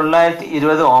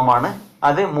 920 ഓം ആണ്.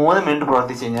 അത് 3 മിനിറ്റ്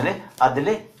പ്രവർത്തിച്ചു കഴിഞ്ഞാൽ അതിൽ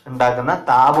ഉണ്ടാക്കുന്ന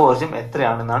താപോർജ്ജം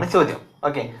എത്രയാണെന്നാണ് ചോദ്യം.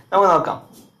 ഓക്കെ, നമുക്ക് നോക്കാം.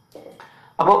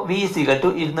 അപ്പോൾ V =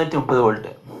 230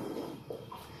 വോൾട്ട്.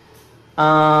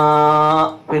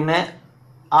 പിന്നെ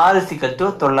R =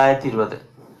 920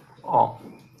 ഓം.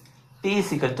 T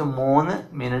 = 3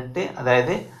 മിനിറ്റ്,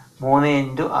 അതായത്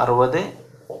 3 × 60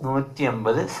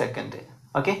 180 സെക്കൻഡ്.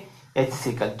 ഓക്കെ, H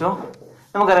 =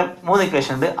 നമുക്കറിയാം 3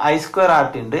 ഇക്വേഷൻ ഉണ്ട്. I സ്ക്വയർ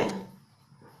RT ഉണ്ട്,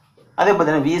 അതേപോലെ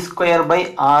തന്നെ V square by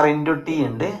R into T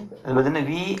ഉണ്ട്, അതുപോലെ തന്നെ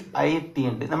VIT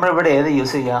ഉണ്ട്. നമ്മൾ ഇവിടെ ഏത്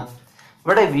യൂസ് ചെയ്യാം?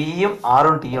 ഇവിടെ Vയും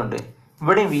Rഉം T ഉണ്ട്,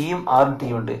 ഇവിടെ Vയും Rഉം T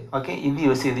ഉണ്ട്. ഓക്കെ, ഇത്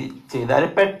യൂസ് ചെയ്താൽ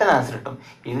പെട്ടെന്ന് ആൻസർ കിട്ടും.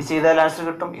 ഇത് ചെയ്താൽ ആൻസർ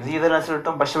കിട്ടും, ഇത് ചെയ്താൽ ആൻസർ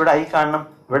കിട്ടും. പക്ഷെ ഇവിടെ I കാണണം,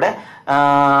 ഇവിടെ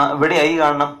I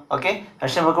കാണണം. ഓക്കെ,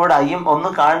 പക്ഷെ നമുക്ക് ഇവിടെ Iയും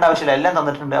ഒന്നും കാണേണ്ട ആവശ്യമില്ല, എല്ലാം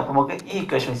തന്നിട്ടുണ്ട്. അപ്പൊ നമുക്ക് ഈ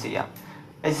ഇക്വേഷൻ ചെയ്യാം.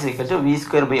 H = V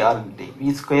square by R into T. V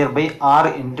square by R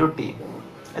into T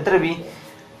എത്ര? V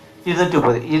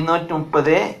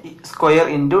 230 സ്ക്വയർ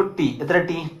ഇൻറ്റു T എത്ര?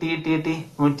 T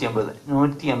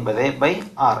 180 ബൈ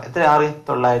R എത്ര? R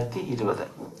 920.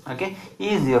 ഓക്കെ, ഈ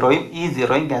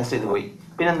സീറോയും ക്യാൻസൽ ചെയ്ത് പോയി.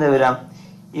 പിന്നെ എന്താ വരാം?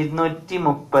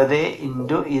 230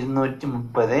 ഇൻറ്റു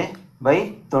 230 ബൈ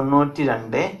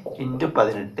 92 ഇൻറ്റു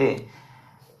 18.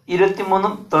 23ഉം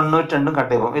 92ഉം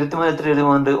കട്ട് ചെയ്യും. 23 എത്ര?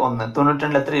 23 1.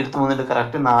 92 എത്ര? 23 ഉണ്ട്.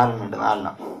 കറക്റ്റ് 4 ഉണ്ട്.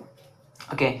 4.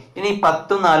 ഓക്കെ, ഇനി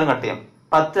 10ഉം 4ഉം കട്ട് ചെയ്യും.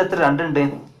 10 എത്ര? 2 ഉണ്ട്.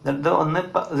 1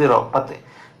 0 10.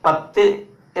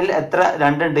 10ൽ എത്ര?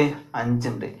 2 ഉണ്ട്. 5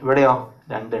 ഉണ്ട്. ഇവിടെയോ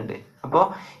 2 ഉണ്ട്. അപ്പോൾ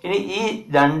ഇനി ഈ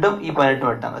 2ഉം ഈ 18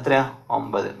 വെട്ടാം. എത്രയാ?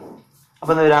 9.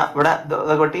 അപ്പൊ എന്താ വരാ? ഇവിടെ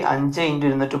കൊട്ടി 5 ×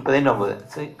 230 × 9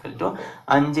 5 ×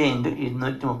 230 ×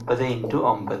 9.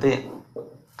 5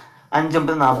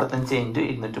 9 45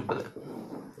 × 230.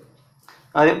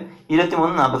 ആദ്യം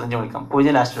 23 45 വിളിക്കാം.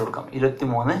 0 ലാസ്റ്റ് കൊടുക്കാം.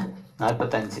 23 45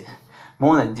 3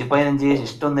 5 15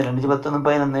 ഇഷ്ടം 1 2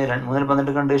 11 11 3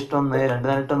 12 കണ്ട് ഇഷ്ടം 1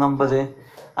 2 4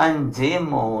 8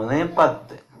 9 5 3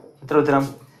 10. എത്ര ഉത്തരം?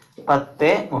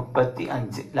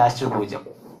 10:35. Last 0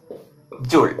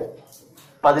 joule.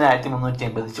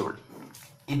 10350 ജൂൾ.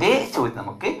 ഇതേ ചോദ്യം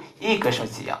നമുക്ക് ഈ ഇക്വേഷൻ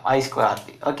ചെയ്യാം. I square RT.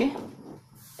 ഓക്കെ,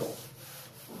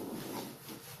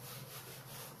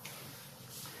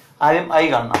 ആദ്യം ഐ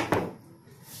കാണണം.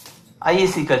 ഐ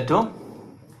ഈസ് ഈക്വൽ ടു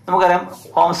നമുക്കറിയാം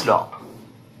Ohm's law,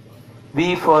 V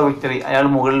four victory, അയാൾ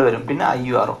മുകളിൽ വരും, പിന്നെ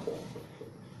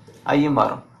ഐയും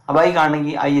മാറും. അപ്പൊ ഐ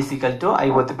കാണണമെങ്കിൽ I is equal to I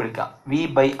പൊത്തി പിടിക്കാം, V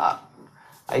by R.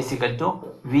 I is equal to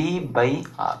V by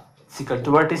R equal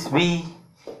to what is V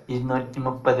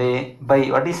 230 by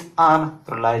what is R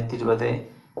 920.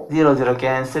 0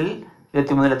 cancel.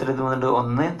 23 എത്ര 23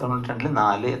 1 92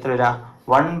 4 എത്ര വരാ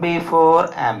 1/4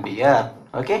 ആംപിയർ.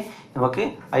 ഓക്കെ, നമുക്ക്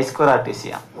ഐ സ്ക്വയർ ആർ ടി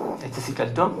ചെയ്യാം. H is equal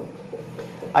to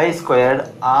I squared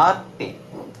R T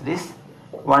this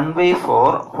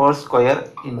 1/4 whole square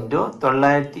into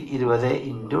 920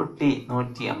 into T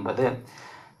 180.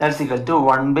 That's equal to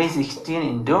 1/16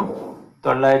 into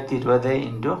 920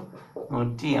 into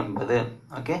 180.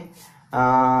 Okay,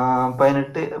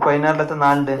 16 4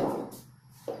 16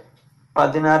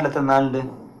 4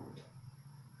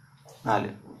 4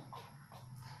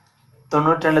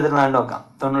 92 4 നോക്കാം.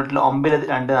 99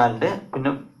 2 4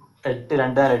 പിന്നെ 8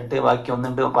 2 8 ബാക്കി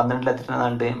 1 12 എത്ര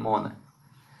 4 3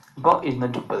 അപ്പോൾ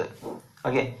 230.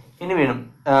 ഓക്കെ, ഇനി വീണ്ടും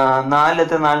 4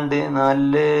 എത്ര 4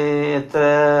 4 എത്ര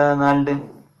 4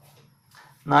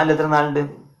 4 എത്ര 4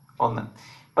 1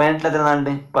 18 എത്ര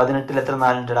 4 18 എത്ര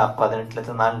 4 ഉണ്ടടാ 18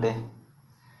 എത്ര 4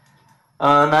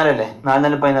 4 അല്ലേ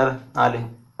 4 4 16 4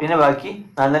 പിന്നെ ബാക്കി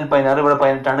 4 4 16 ഇവിടെ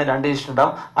 18 ആണ്. 2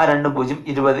 ഇഷ്ടമുണ്ടാവും. ആ 2 0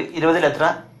 20 20 എത്ര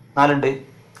 4 ഉണ്ട്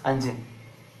 5.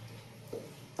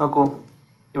 നോക്കൂ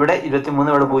ഇവിടെ 23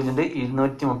 ഇവിടെ 0 ഉണ്ട്.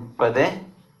 230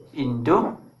 ഇൻറ്റു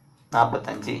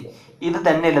 45 ഇത്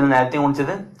തന്നെയല്ലേ നേരത്തെ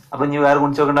ഗുണിച്ചത്. അപ്പൊ ഇനി വേറെ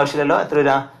ഗുണിച്ച് നോക്കേണ്ട ആവശ്യമില്ലല്ലോ. എത്ര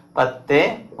വരാ 10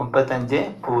 35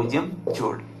 0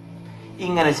 ജൂൾ.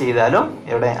 ഇങ്ങനെ ചെയ്താലും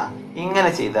എവിടെയാ ഇങ്ങനെ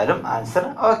ചെയ്താലും ആൻസർ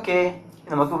ഓക്കെ.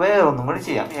 നമുക്ക് വേറെ ഒന്നും കൂടി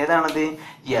ചെയ്യാം. ഏതാണത്?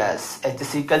 Yes, H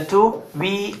is equal to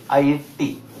V I T.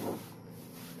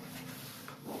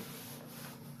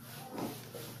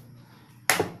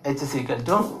 H is equal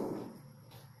to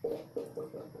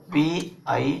V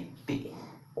I T.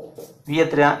 V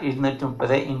എത്ര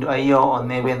 230 ഇൻറ്റു ഐയോ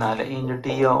 1/4 ഇൻറ്റു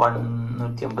ടിയോ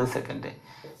 150 സെക്കൻഡ്.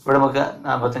 ഇവിടെ നമുക്ക്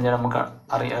 45 നമുക്ക്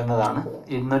അറിയാവുന്നതാണ്.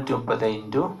 230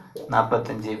 ഇൻറ്റു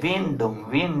 45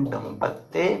 വീണ്ടും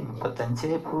 10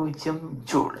 35 0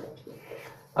 joule.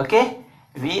 Okay,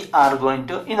 V are going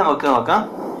to. ഇനി നമുക്ക് നോക്കാം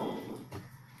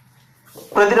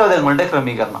പ്രതിരോധങ്ങളുടെ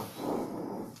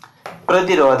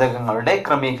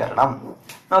ക്രമീകരണം.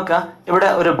 നോക്കാം, ഇവിടെ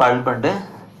ഒരു ബൾബുണ്ട്,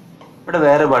 ഇവിടെ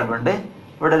വേറെ ബൾബുണ്ട്,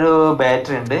 ഇവിടെ ഒരു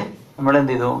ബാറ്ററി ഉണ്ട്. നമ്മൾ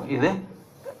എന്ത് ചെയ്തു, ഇത്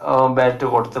ബാറ്ററി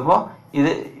കൊടുത്തപ്പോൾ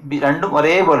ഇത് രണ്ടും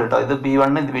ഒരേപോലെ കേട്ടോ. ഇത്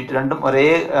B1 ഇത് B2 രണ്ടും ഒരേ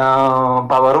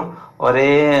പവറും ഒരേ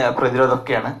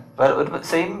പ്രതിരോധമൊക്കെയാണ്. ഒരു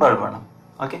സെയിം ബൾബാണ്.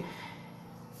 ഓക്കെ,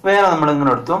 വേറെ നമ്മൾ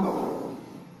ഇങ്ങനെ എടുത്തു,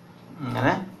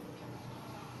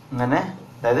 ഇങ്ങനെ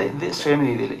അതായത് ഇത് ശ്രേണി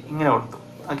രീതിയിൽ ഇങ്ങനെ കൊടുത്തു.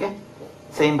 Okay,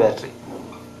 same battery.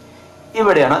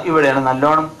 ഇവിടെയാണ്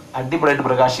നല്ലോണം അടിപൊളിയായിട്ട്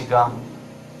പ്രകാശിക്കുക.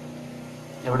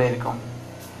 എവിടെയായിരിക്കും?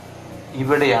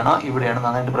 ഇവിടെയാണോ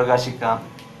നന്നായിട്ട് പ്രകാശിക്കുക?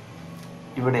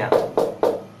 ഇവിടെയാണ്.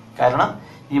 കാരണം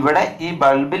ഇവിടെ ഈ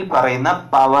ബൾബിൽ പറയുന്ന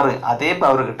പവർ അതേ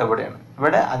പവർ കിട്ടും.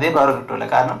 ഇവിടെ അതേ പവർ കിട്ടൂല.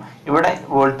 കാരണം ഇവിടെ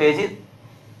വോൾട്ടേജ്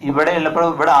ഇവിടെ ഉള്ളപ്പോൾ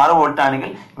ഇവിടെ 6 വോൾട്ട് ആണെങ്കിൽ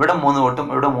ഇവിടെ 3 വോൾട്ടും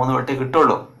ഇവിടെ 3 വോൾട്ടേ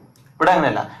കിട്ടുള്ളൂ. ഇവിടെ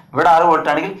അങ്ങനെയല്ല. ഇവിടെ 6 വോൾട്ട്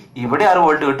ആണെങ്കിൽ ഇവിടെ 6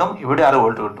 വോൾട്ട് കിട്ടും, ഇവിടെ 6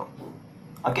 വോൾട്ട് കിട്ടും.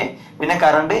 ഓക്കെ, പിന്നെ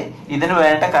കറണ്ട് ഇതിന്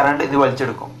വേണ്ട കറണ്ട് ഇത്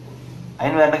വലിച്ചെടുക്കും,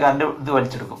 അതിന് വേണ്ട കറണ്ട് ഇത്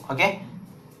വലിച്ചെടുക്കും. ഓക്കെ,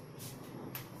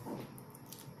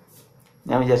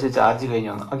 ഞാൻ വിചാരിച്ചു ചാർജ്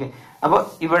കഴിഞ്ഞു വന്നു. ഓക്കെ, അപ്പൊ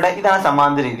ഇവിടെ ഇതാണ്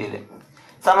സമാന്തര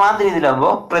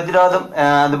രീതിയിലാകുമ്പോൾ പ്രതിരോധം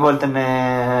അതുപോലെ തന്നെ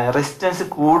റെസിസ്റ്റൻസ്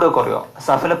കൂടുമോ കുറയോ,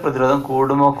 സഫല പ്രതിരോധം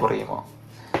കൂടുമോ കുറയുമോ?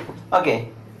 ഓക്കെ,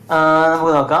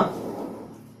 നമുക്ക് നോക്കാം.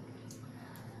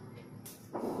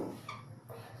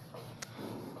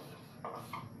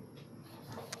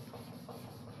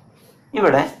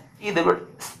 ഇവിടെ ഇത്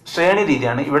ശ്രേണി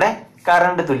രീതിയാണ്. ഇവിടെ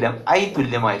കറണ്ട് തുല്യം, ഐ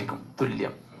തുല്യമായിരിക്കും.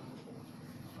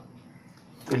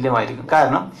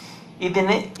 കാരണം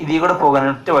ഇതിന് ഇതിൽ കൂടെ പോകാൻ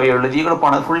ഒറ്റ വഴിയുള്ളൂ. ഇതിൽ കൂടെ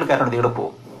പോകണം, ഫുൾ കറണ്ട് ഇതിൽ കൂടെ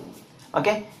പോകും.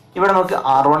 ഓക്കെ, ഇവിടെ നമുക്ക്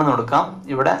R1 എന്ന് കൊടുക്കാം,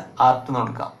 ഇവിടെ R2 എന്ന്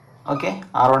കൊടുക്കാം. Okay,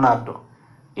 R1 R2.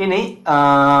 ഇനി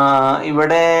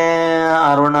ഇവിടെ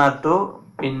R1 R2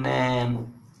 പിന്നെ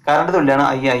കറണ്ട് തുല്യമാണ്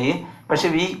I. പക്ഷെ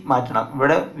V മാറ്റണം.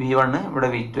 ഇവിടെ V1 ഇവിടെ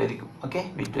V2 ആയിരിക്കും. ഓക്കെ,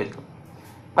 V2 ആയിരിക്കും.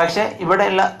 പക്ഷെ ഇവിടെ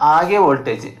ഉള്ള ആകെ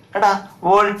വോൾട്ടേജ്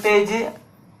വോൾട്ടേജ്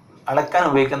അളക്കാൻ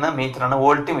ഉപയോഗിക്കുന്ന മീറ്ററാണ്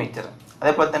വോൾട്ട് മീറ്റർ.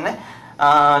 അതേപോലെ തന്നെ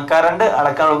കറണ്ട്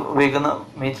അളക്കാൻ ഉപയോഗിക്കുന്ന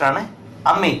മീറ്ററാണ്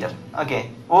അമ്മീറ്റർ. ഓക്കെ,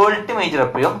 വോൾട്ട് മീറ്റർ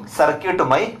എപ്പോഴും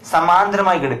സർക്യൂട്ടുമായി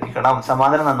സമാന്തരമായി ഘടിപ്പിക്കണം.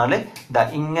 സമാന്തരം എന്ന്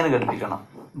പറഞ്ഞാൽ ഇങ്ങനെ ഘടിപ്പിക്കണം.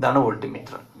 ഇതാണ് വോൾട്ട്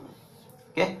മീറ്റർ.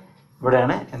 ഓക്കെ,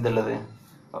 ഇവിടെയാണ് എന്തുള്ളത്?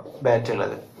 ബാറ്ററി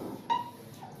ഉള്ളത്.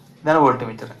 ഇതാണ് വോൾട്ട്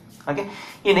മീറ്റർ. ഓക്കെ,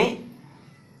 ഇനി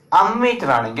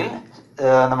അമ്മീറ്റർ ആണെങ്കിൽ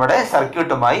നമ്മുടെ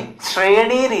സർക്യൂട്ടുമായി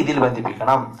ശ്രേണി രീതിയിൽ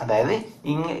ബന്ധിപ്പിക്കണം. അതായത്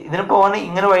ഇതിന് പോകാൻ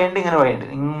ഇങ്ങനെ വഴിയുണ്ട്, ഇങ്ങനെ വഴിയുണ്ട്,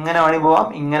 ഇങ്ങനെ വഴി പോവാം,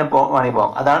 ഇങ്ങനെ വഴി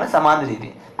പോവാം. അതാണ് സമാന്തര രീതി.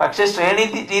 പക്ഷെ ശ്രേണി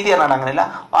രീതി പറഞ്ഞാൽ അങ്ങനെയല്ല,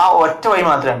 ആ ഒറ്റ വഴി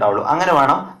മാത്രമേ ഉണ്ടാവുള്ളൂ. അങ്ങനെ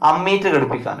വേണം അമ്മീറ്റർ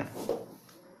ഘടിപ്പിക്കാൻ.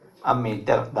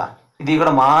 അമ്മീറ്റർ ഇതിൽ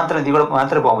കൂടെ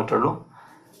മാത്രമേ പോകാൻ പറ്റുള്ളൂ.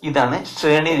 ഇതാണ്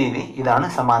ശ്രേണി രീതി, ഇതാണ്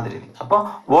സമാന്തര രീതി. അപ്പോൾ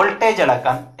വോൾട്ടേജ്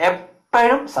അളക്കാൻ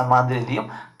എപ്പോഴും സമാന്തര രീതിയും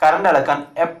കറണ്ട് അളക്കാൻ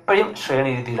എപ്പോഴും ശ്രേണി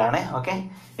രീതിയിലാണ്. ഓക്കെ,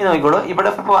 ഇത് നോക്കിക്കോളൂ. ഇവിടെ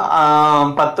ഇപ്പോൾ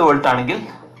 10 വോൾട്ട് ആണെങ്കിൽ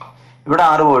ഇവിടെ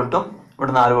 6 വോൾട്ടും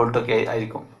ഇവിടെ 4 വോൾട്ടും ഒക്കെ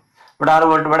ആയിരിക്കും. ഇവിടെ 6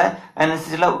 വോൾട്ട്, ഇവിടെ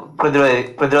അതിനനുസരിച്ചുള്ള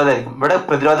പ്രതിരോധമായിരിക്കും. ഇവിടെ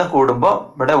പ്രതിരോധം കൂടുമ്പോൾ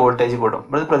ഇവിടെ വോൾട്ടേജ് കൂടും,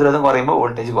 ഇവിടെ പ്രതിരോധം കുറയുമ്പോൾ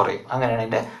വോൾട്ടേജ് കുറയും. അങ്ങനെയാണ്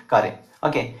ഇതിന്റെ കാര്യം.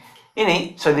 ഓക്കെ, ഇനി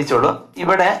ശ്രദ്ധിച്ചോളൂ.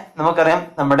 ഇവിടെ നമുക്കറിയാം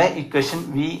നമ്മുടെ ഇക്വേഷൻ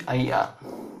VIR.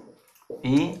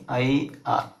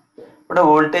 ഇവിടെ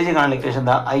വോൾട്ടേജ് കാണുന്ന ഇക്വേഷൻ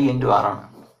എന്താ? I/R ആണ്.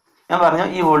 ഞാൻ പറഞ്ഞു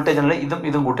ഈ വോൾട്ടേജ് ആണ്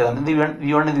ഇതും കൂട്ടിയതാണ്. ഇത്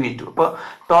V1 ഇത് V2. അപ്പോൾ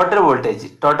ടോട്ടൽ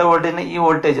വോൾട്ടേജിന് ഈ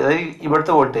വോൾട്ടേജ്, അതായത്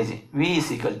ഇവിടുത്തെ വോൾട്ടേജ് V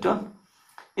 =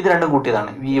 ഇത് രണ്ടും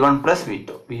കൂട്ടിയതാണ്. V1 +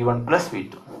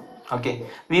 V2. ഓക്കെ,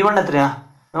 V1 എത്രയാ?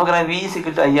 നമുക്കറിയാം V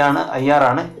 = IR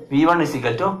ആണ്. V1 =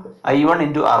 I1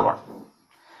 × R1.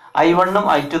 I1ഉം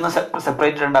I2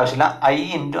 separate ചെയ്യേണ്ട ആവശ്യമില്ല.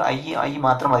 I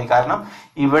മാത്രം മതി. കാരണം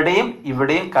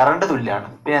ഇവിടെയും കറണ്ട് തുല്യമാണ്.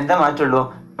 പിന്നെ എന്താ മാറ്റുള്ളൂ?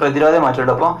 പ്രതിരോധം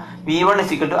മാറ്റുള്ളൂ. അപ്പോൾ V1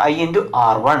 = I ×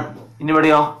 R1. ഇനി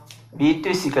ഇവിടെയോ V2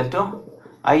 =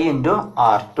 I ×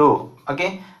 R2. ഓക്കെ,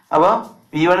 അപ്പോൾ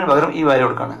V1 പകരം ഈ വാല്യൂ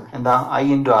കൊടുക്കാണ്. എന്താ? I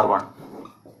 × R1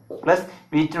 പ്ലസ്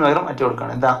V2 പകരം മറ്റു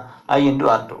കൊടുക്കാണ്. എന്താ? I ×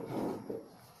 R2.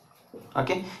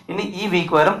 ഓക്കെ, ഇനി ഈ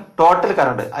വിക്ക് പകരം total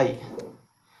current I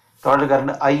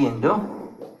 ×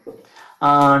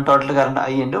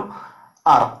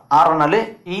 R. R പറഞ്ഞാൽ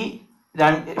ഈ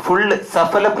ഫുള്ള്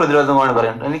സഫല പ്രതിരോധമാണ്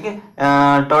പറയുന്നത്. എനിക്ക്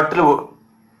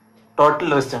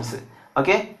ടോട്ടൽ റെസിസ്റ്റൻസ്.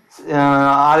 ഓക്കെ,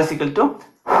 R =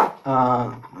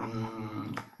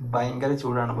 ഭയങ്കര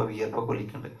ചൂടാണ്, ഇപ്പോൾ വിയർപ്പൊക്കെ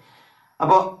കൊള്ളിക്കുന്നുണ്ട്.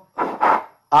 അപ്പോൾ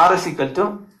R =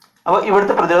 അപ്പോൾ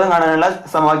ഇവിടുത്തെ പ്രതിരോധം കാണാനുള്ള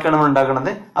സമവാക്യമാണ് നമ്മൾ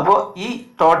ഉണ്ടാക്കുന്നത്. അപ്പോൾ ഈ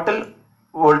ടോട്ടൽ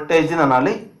വോൾട്ടേജ് എന്ന് പറഞ്ഞാൽ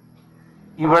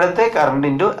ഇവിടുത്തെ കറണ്ട്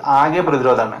ഇൻറ്റു ആകെ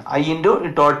പ്രതിരോധമാണ്. I ×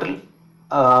 ടോട്ടൽ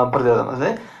പ്രതിരോധം.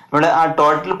 അതായത് ഇവിടെ ആ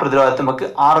ടോട്ടൽ പ്രതിരോധത്തെ നമുക്ക്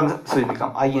R എന്ന് സൂചിപ്പിക്കാം.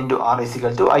 I × R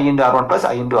 = I × R1 +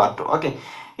 I × R2. Okay,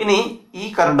 ഇനി ഈ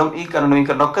കറണ്ടും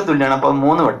ഒക്കെ തുല്യമാണ്. അപ്പോൾ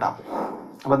 3 വെട്ടാം.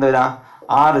 അപ്പോൾ എന്താ വരിക?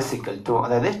 R =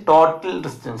 അതായത് ടോട്ടൽ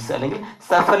റെസിസ്റ്റൻസ് അല്ലെങ്കിൽ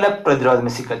സഫല പ്രതിരോധം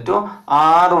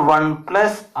R1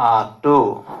 + R2.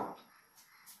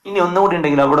 ഇനി ഒന്നുകൂടി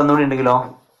ഉണ്ടെങ്കിലോ, അവിടെ ഒന്നുകൂടി ഉണ്ടെങ്കിലോ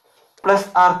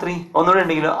 +R3, ഒന്നുകൂടി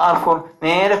ഉണ്ടെങ്കിലോ R4.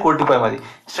 നേരെ കൂട്ടിപ്പോയാൽ മതി.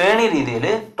 ശ്രേണി രീതിയിൽ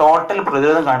ടോട്ടൽ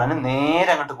പ്രതിരോധം കാണാൻ നേരെ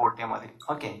അങ്ങോട്ട് കൂട്ടിയാൽ മതി.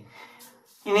 ഓക്കെ,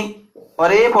 ഇനി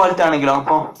ഒരേപോലത്തെ ആണെങ്കിലോ,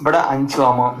 അപ്പോൾ ഇവിടെ 5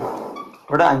 ഓം,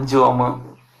 ഇവിടെ 5 ഓം,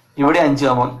 ഇവിടെ 5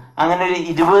 ഓം, അങ്ങനെ ഒരു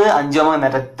 20 5 ഓം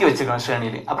നിരത്തി വെച്ചേക്കണം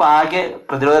ശ്രേണിയിൽ. അപ്പോൾ ആകെ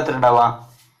പ്രതിരോധം എത്ര ഉണ്ടാവുക?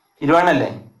 20 അല്ലേ?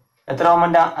 എത്ര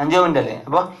ഓമിൻ്റെ? 5 ഓമിൻ്റെ അല്ലേ?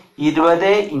 അപ്പോൾ 20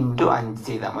 × 5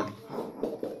 ചെയ്താൽ മതി.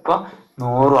 അപ്പോൾ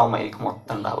 100 ഓം ആയിരിക്കും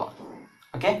മൊത്തം ഉണ്ടാവുക.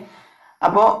 ഓക്കെ,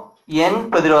 അപ്പോൾ N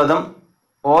പ്രതിരോധം,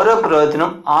 ഓരോ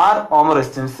പ്രതിരോധത്തിനും 6 ഓം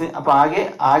റെസിസ്റ്റൻസ്. അപ്പോൾ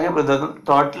ആകെ പ്രതിരോധം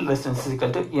ടോട്ടൽ റെസിസ്റ്റൻസ്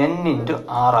N ×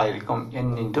 R ആയിരിക്കും. N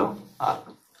 × R.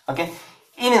 ഓക്കെ,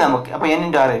 ഇനി നമുക്ക് അപ്പോൾ N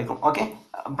 × R ആയിരിക്കും. ഓക്കെ,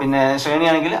 പിന്നെ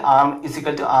ശ്രേണിയാണെങ്കിൽ R =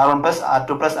 R1 +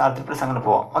 R2 + R3 + അങ്ങനെ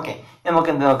പോവാം. ഓക്കെ,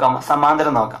 നമുക്ക് എന്ത് നോക്കാം?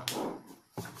 സമാന്തരം നോക്കാം.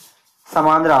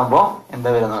 സമാന്തരം ആകുമ്പോൾ എന്താ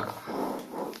വരെ നോക്കാം.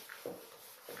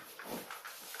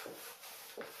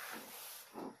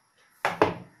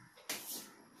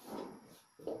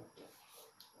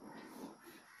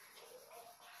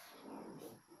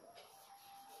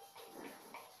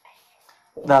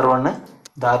 R1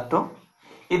 R2.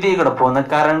 ഇതിൽ കൂടെ പോകുന്ന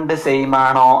കറണ്ട് സെയിം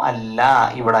ആണോ? അല്ല.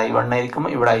 ഇവിടെ I1 ആയിരിക്കും,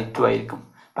 ഇവിടെ I2 ആയിരിക്കും.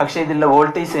 പക്ഷെ ഇതിലുള്ള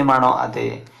വോൾട്ടേജ് സെയിം ആണോ? അതെ.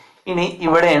 ഇനി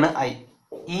ഇവിടെയാണ്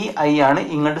ഈ I ആണ്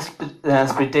ഇങ്ങോട്ട്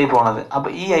സ്പ്ലിറ്റ് ആയി പോണത്. അപ്പൊ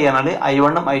ഈ I ആണെങ്കിൽ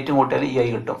I1ഉം I2 കൂട്ടിയാൽ ഈ I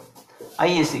കിട്ടും.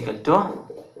 I =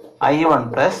 I1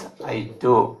 +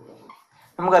 I2.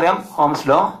 നമുക്കറിയാം ഓംസ്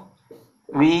ലോ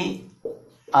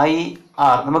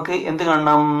VIR. നമുക്ക് എന്ത്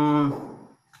കാണണം?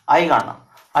 I കാണണം.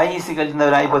 I = എന്താ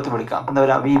പറയുക? I പൊത്തി പിടിക്കാം. അപ്പം എന്താ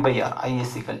പറയുക? V/R. I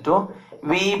 =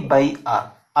 V/R.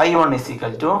 I1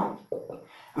 =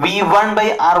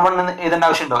 V1/R1 എന്ന് എഴുതേണ്ട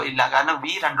ആവശ്യമുണ്ടോ? ഇല്ല. കാരണം V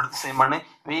രണ്ടിടത്ത് സെയിം ആണ്.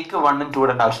 Vക്ക് 1ഉം 2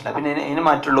 ഇടേണ്ട ആവശ്യമില്ല. പിന്നെ ഇതിന്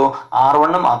മാറ്റുള്ളൂ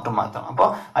R1ഉം R2 മാത്രം. അപ്പോൾ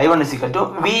I1 =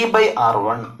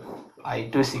 V/R1.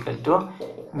 I2 =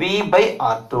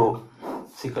 V/R2.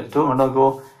 കൊണ്ട് നോക്കൂ,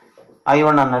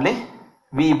 I1 പറഞ്ഞാൽ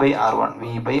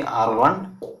V/R1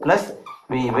 +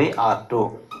 V/R2.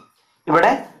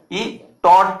 ഇവിടെ ഈ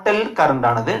ടോട്ടൽ കറണ്ട്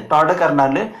ആണിത്. ടോട്ടൽ കറണ്ട്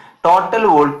ആണെങ്കിൽ total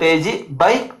voltage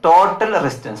by total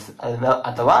resistance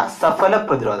അഥവാ സഫല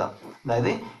പ്രതിരോധം.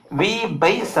 അതായത്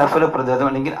V/സഫല പ്രതിരോധം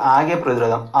അല്ലെങ്കിൽ ആകെ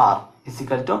പ്രതിരോധം R. is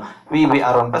equal to V by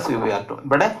R1 plus V by R2.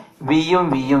 ഇവിടെ Vയും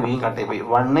Vയും കട്ടായി പോയി.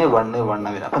 1 1 1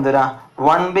 വരാം. അപ്പൊ എന്താ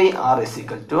 1 by R is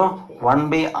equal to 1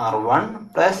 by R1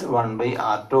 plus 1 by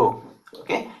R2.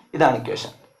 Okay, ഇതാണ്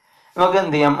ഇക്വേഷൻ. നമുക്ക്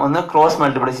എന്ത് ചെയ്യാം, ഒന്ന് ക്രോസ്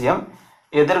മൾട്ടിപ്ലൈ ചെയ്യാം.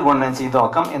 എതിർ ഗുണനം ചെയ്ത്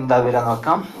നോക്കാം, എന്താ വരാൻ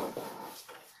നോക്കാം.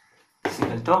 is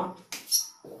equal to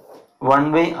 1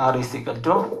 by R is equal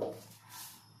to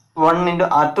 1 into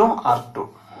R2 R2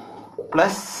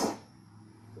 plus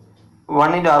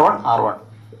 1 into R1 R1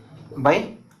 by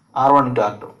R1 into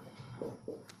R2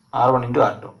 R1 into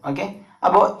R2. Okay,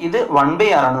 അപ്പോൾ ഇത് 1 by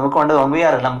R ആണ്. നമുക്ക് വേണ്ടത് 1 by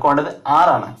R അല്ല, നമുക്ക് വേണ്ടത് R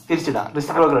ആണ്. തിരിച്ചിടാം,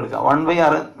 റെസിപ്രോക്കൽ എടുക്കാം. 1 by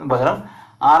R പകരം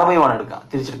R by 1 എടുക്കാം,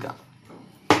 തിരിച്ചെടുക്കാം.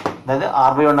 അതായത്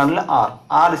R by 1 ആണെങ്കിൽ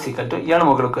R is equal to ഇയാൾ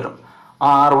മുകളിലേക്ക് വരും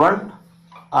R1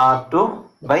 R2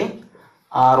 by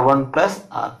R1 plus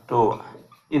R2.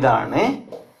 ഇതാണ്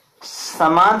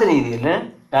സമാന്തര രീതിയിൽ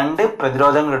രണ്ട്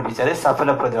പ്രതിരോധങ്ങൾ ഘടിപ്പിച്ചാൽ സഫല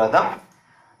പ്രതിരോധം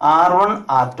R1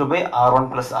 R2 by R1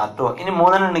 plus R2. ഇനി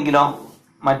മൂന്നെണ്ണുണ്ടെങ്കിലോ,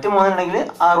 മറ്റ് മൂന്നെണ്ണുണ്ടെങ്കിൽ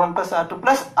R1 plus R2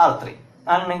 plus R3.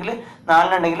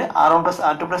 നാലെണ്ണുണ്ടെങ്കിൽ R1 plus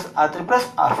R2 plus R3 plus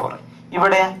R4.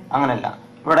 ഇവിടെ അങ്ങനെയല്ല,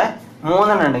 ഇവിടെ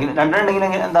മൂന്നെണ്ണുണ്ടെങ്കിൽ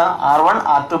രണ്ടെണ്ണുണ്ടെങ്കിൽ എന്താ R1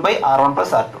 R2 by R1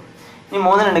 plus R2. ഇനി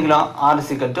മൂന്നെണ്ണുണ്ടെങ്കിലോ R is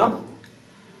equal to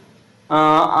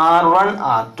R1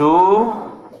 R2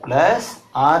 plus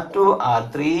R2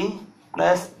 R3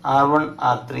 plus R1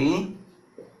 R3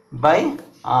 by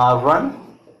R1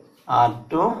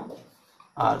 R2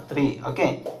 R3. Okay,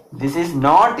 this is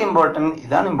not important,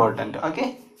 ഇതാണ് important. Okay,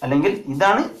 അല്ലെങ്കിൽ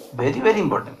ഇതാണ് very very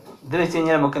important. ഇത് വെച്ച്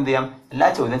കഴിഞ്ഞാൽ നമുക്ക് എന്ത് ചെയ്യാം, എല്ലാ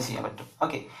ചോദ്യം ചെയ്യാൻ പറ്റും.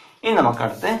 ഓക്കെ, ഇനി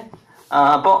നമുക്കടുത്ത്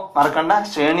അപ്പോൾ മറക്കണ്ട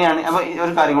ശ്രേണിയാണ്. അപ്പോൾ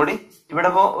ഒരു കാര്യം കൂടി, ഇവിടെ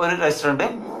ഇപ്പോൾ ഒരു റെസ്റ്റോറൻറ്റ്,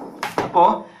 അപ്പോൾ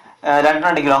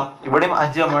 2 കിലോ, ഇവിടെയും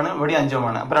 5 ഓമാണ്, ഇവിടെയും 5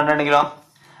 ഓമാണ്. അപ്പോൾ 2 കിലോ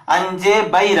 5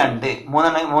 by 2,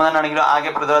 മൂന്നെണ്ണാണെങ്കിലോ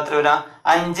ആകെ പ്രതിരോധത്തിൽ വരാം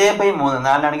 5 by 3,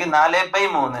 4 4 by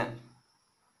 3,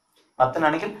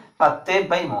 10 10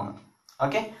 by 3.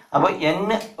 ഓക്കെ, അപ്പൊ n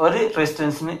ഒരു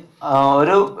റെസിസ്റ്റൻസിന്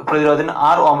ഒരു പ്രതിരോധത്തിന്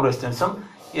 6 ഓം റെസിസ്റ്റൻസും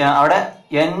അവിടെ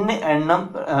n എണ്ണം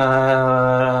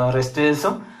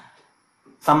റെസിസ്റ്റൻസും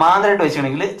സമാന്തരമായിട്ട്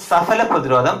വെച്ചിട്ടുണ്ടെങ്കിൽ സഫല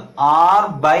പ്രതിരോധം R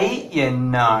by n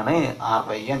ആണ്. R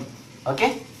by n. ഓക്കെ,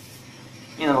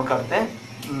 ഇനി നമുക്കടുത്ത്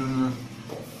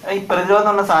ഈ പ്രതിരോധം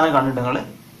എന്ന് പറഞ്ഞ സാധനം കണ്ടിട്ട് നിങ്ങൾ,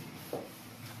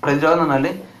 പ്രതിരോധം എന്ന് പറഞ്ഞാൽ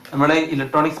നമ്മുടെ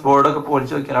ഇലക്ട്രോണിക്സ് ബോർഡൊക്കെ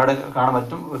പൊളിച്ച് നോക്കിയാൽ അവിടെ കാണാൻ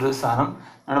പറ്റും ഒരു സാധനം.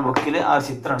 നമ്മുടെ ബുക്കിൽ ആ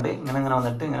ചിത്രം ഉണ്ട്, ഇങ്ങനെ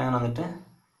വന്നിട്ട്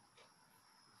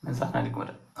സാധനം ആയിരിക്കും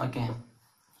വരാം. ഓക്കെ,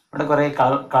 ഇവിടെ കുറേ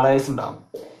കളേഴ്സ് ഉണ്ടാവും.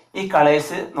 ഈ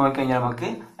കളേഴ്സ് നോക്കിക്കഴിഞ്ഞാൽ നമുക്ക്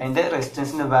അതിൻ്റെ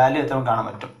റെസിസ്റ്റൻസിൻ്റെ വാല്യൂ എത്ര കാണാൻ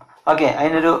പറ്റും. ഓക്കെ,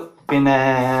 അതിനൊരു പിന്നെ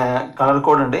കളർ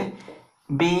കോഡ് ഉണ്ട്.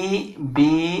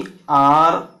 BBROY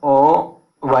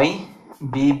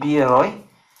BBROY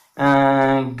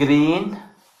green,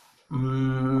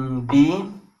 B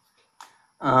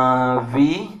V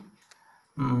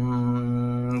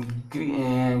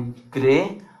gray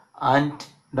and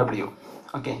W.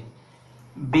 Okay,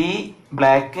 B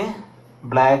black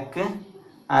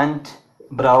and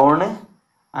brown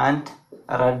and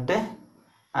red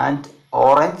and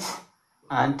orange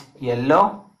and yellow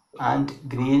and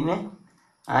green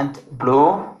and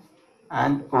blue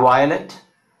and violet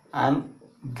and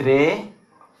gray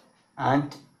and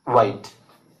white.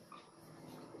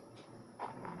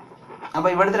 അപ്പോൾ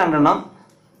ഇവിടുത്തെ രണ്ടെണ്ണം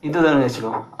ഇത് തന്നെ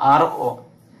വെച്ചുള്ളൂ.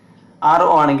 RO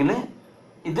ആണെങ്കിൽ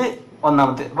ഇത്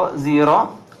ഒന്നാമത്തെ, അപ്പോൾ 0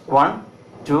 1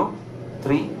 2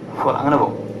 3 4 അങ്ങനെ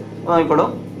പോകും. അപ്പോൾ നോക്കിക്കോളൂ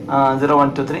 0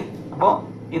 1 2 3. അപ്പോൾ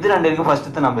ഇത് രണ്ടായിരിക്കും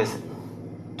ഫസ്റ്റത്തെ നമ്പേഴ്സ്.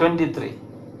 23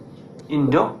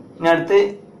 ഇൻറ്റു ഇനി അടുത്ത്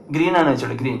ഗ്രീൻ ആണ്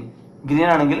വെച്ചോളൂ. ഗ്രീൻ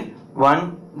ആണെങ്കിൽ 1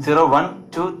 0 1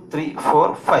 2 3 4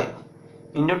 5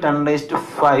 ഇൻറ്റു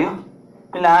 10⁵.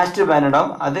 ലാസ്റ്റ് ബാൻ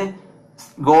ഉണ്ടാവും. അത്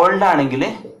ഗോൾഡ് ആണെങ്കിൽ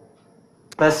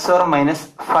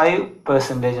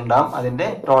 ±5% ഉണ്ടാവും അതിന്റെ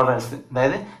ടോളറൻസ്.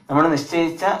 അതായത് നമ്മൾ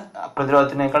നിശ്ചയിച്ച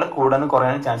പ്രതിരോധത്തിനേക്കാൾ കൂടാനും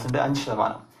കുറയാനും ചാൻസ് ഉണ്ട്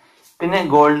 5%. പിന്നെ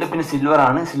ഗോൾഡ്, പിന്നെ സിൽവർ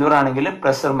ആണെങ്കിൽ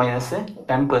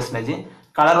 ±10%.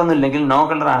 കളർ ഒന്നും ഇല്ലെങ്കിൽ നോ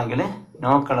കളർ ആണെങ്കിൽ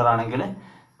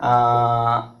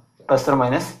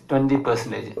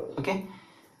 ±20%. ഓക്കെ,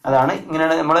 അതാണ്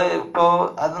ഇങ്ങനെയാണ്. നമ്മൾ ഇപ്പോൾ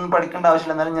അതൊന്നും പഠിക്കേണ്ട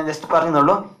ആവശ്യമില്ല, എന്നാലും ഞാൻ ജസ്റ്റ്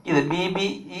പറഞ്ഞുള്ളൂ. ഇത് BB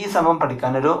ഈ സംഭവം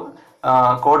പഠിക്കാനൊരു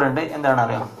കോഡ് ഉണ്ട്. എന്താണ്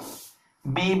അറിയാം,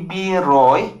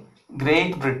 BBROY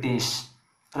ഗ്രേറ്റ് ബ്രിട്ടീഷ്,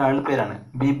 ഒരാളുടെ പേരാണ്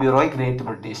BBROY great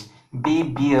British.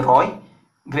 BBROY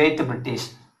great British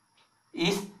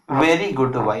is very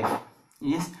good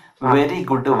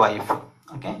wife.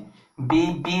 Okay,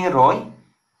 BBROY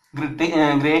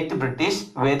great British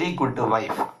very good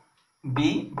wife. B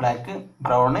black,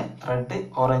 brown, red,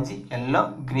 orange, yellow,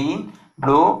 green,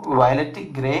 blue, violet,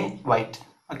 grey, white.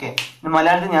 Okay,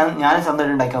 മലയാളത്തിൽ ഞാൻ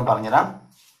സ്വന്തമായിട്ട് ഉണ്ടാക്കാൻ പറഞ്ഞുതരാം.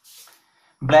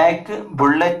 Black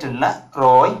bullet ഉള്ള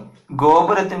റോയ്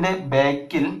ഗോപുരത്തിന്റെ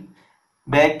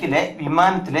ബാക്കിലെ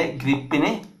വിമാനത്തിലെ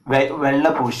ഗ്രിപ്പിന് വെള്ള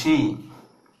പൂശി.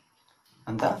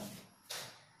 എന്താ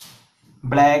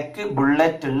ബ്ലാക്ക്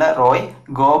ബുള്ളറ്റ് ഉള്ള റോയ്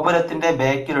ഗോപുരത്തിന്റെ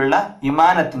ബാക്കിലുള്ള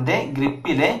വിമാനത്തിന്റെ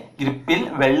ഗ്രിപ്പിൽ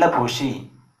വെള്ള പൂശി.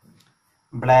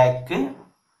 ബ്ലാക്ക്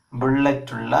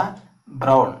ബുള്ളറ്റ് ഉള്ള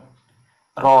brown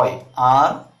Roy are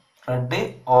red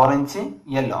orange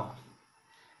yellow.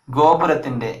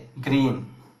 ഗോപുരത്തിന്റെ ഗ്രീൻ,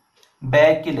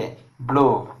 ബാക്കിലെ ബ്ലൂ,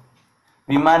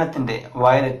 വിമാനത്തിന്റെ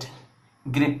വയലറ്റ്,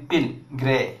 ഗ്രിപ്പിൽ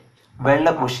ഗ്രേ,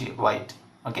 വെള്ളപൂശി വൈറ്റ്.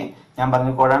 ഓക്കെ, ഞാൻ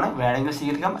പറഞ്ഞ കോഡാണ്. വേണമെങ്കിൽ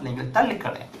സ്വീകരിക്കാം അല്ലെങ്കിൽ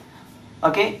തള്ളിക്കളയാം.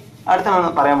 ഓക്കെ, അടുത്ത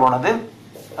നമ്മൾ പറയാൻ പോണത്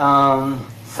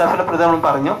സഫലപ്രദം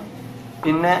പറഞ്ഞു.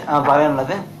 പിന്നെ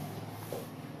പറയാനുള്ളത്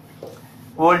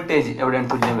വോൾട്ടേജ് എവിടെയാണ്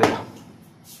തുല്യം വരിക.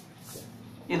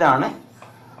 ഇതാണ്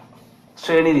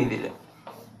ശ്രേണി രീതിയിൽ,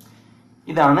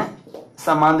 ഇതാണ്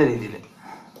സമാന്തര രീതിയിൽ.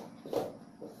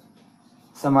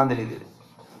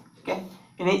 ഓക്കെ,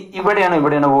 ഇനി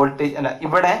ഇവിടെയാണ് വോൾട്ടേജ് അല്ല,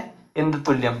 ഇവിടെ എന്ത്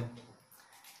തുല്യം?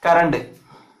 കറണ്ട്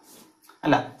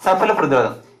അല്ല, സഫല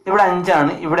പ്രതിരോധം. ഇവിടെ 5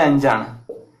 ആണ്, ഇവിടെ 5 ആണ്,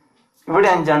 ഇവിടെ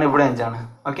 5 ആണ്, ഇവിടെ 5 ആണ്.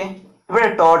 ഓക്കെ, ഇവിടെ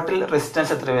ടോട്ടൽ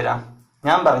റെസിസ്റ്റൻസ് എത്ര വരാം?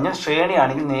 ഞാൻ പറഞ്ഞു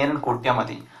ശ്രേണിയാണെങ്കിൽ നേരെ കൂട്ടിയാൽ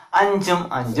മതി. 5ഉം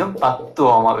 5ഉം 10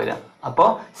 ഓമ വരാം. അപ്പോ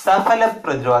സഫല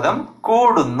പ്രതിരോധം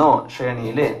കൂടുന്നു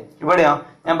ശ്രേണിയില്. ഇവിടെയോ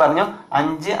ഞാൻ പറഞ്ഞു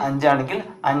 5 5 ആണെങ്കിൽ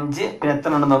 5 പിന്നെ എത്ര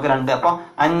ഉണ്ടെന്ന് നോക്ക്, 2. അപ്പൊ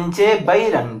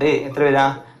 5/2 എത്ര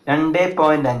വരാം?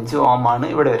 2.5 ഓം ആണ്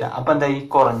ഇവിടെ വരാം. അപ്പൊ എന്തായി?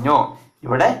 കുറഞ്ഞു.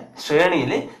 ഇവിടെ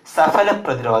ശ്രേണിയിൽ സഫല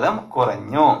പ്രതിരോധം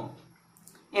കുറഞ്ഞു.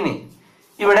 ഇനി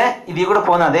ഇവിടെ ഇതിൽ കൂടെ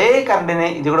പോകുന്ന അതേ കറണ്ടിനെ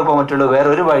ഇതിൽ കൂടെ പോകാൻ പറ്റുള്ളൂ, വേറെ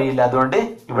ഒരു വഴിയില്ല. അതുകൊണ്ട്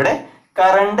ഇവിടെ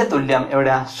കറണ്ട് തുല്യം.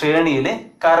 എവിടെയാ? ശ്രേണിയില്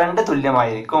കറണ്ട്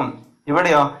തുല്യമായിരിക്കും.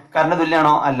 ഇവിടെയോ കറണ്ട്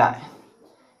തുല്യമാണോ? അല്ല,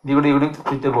 ഇവിടെ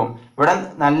ചുറ്റി പോകും.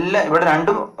 ഇവിടെ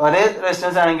രണ്ടും ഒരേ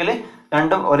റെസിസ്റ്റൻസ് ആണെങ്കിൽ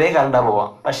രണ്ടും ഒരേ കറണ്ടാ പോവാം.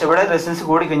 പക്ഷെ ഇവിടെ റെസിസ്റ്റൻസ്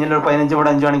കൂടി കഴിഞ്ഞാൽ ഒരു 15 ഇവിടെ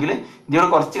 5 ആണെങ്കിൽ ഇതിവിടെ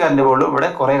കുറച്ച് കറണ്ട് പോകുള്ളൂ, ഇവിടെ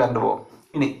കുറെ കറണ്ട് പോകും.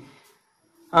 ഇനി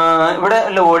ഇവിടെ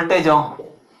ഉള്ള വോൾട്ടേജോ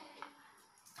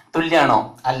തുല്യാണോ?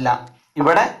 അല്ല.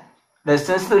 ഇവിടെ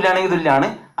റെസിസ്റ്റൻസ് തുല്യാണെങ്കിൽ തുല്യാണ്,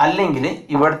 അല്ലെങ്കിൽ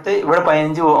ഇവിടെ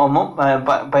 15 ഓമും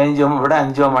 15 ഓമും ഇവിടെ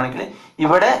 5 ഓം ആണെങ്കിൽ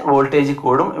ഇവിടെ വോൾട്ടേജ്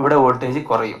കൂടും, ഇവിടെ വോൾട്ടേജ്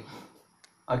കുറയും.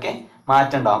 ഓക്കെ,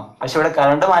 മാറ്റം ഉണ്ടാവും. പക്ഷെ ഇവിടെ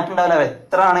കറണ്ട് മാറ്റം ഉണ്ടാവില്ല.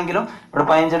 എത്ര ആണെങ്കിലും ഇവിടെ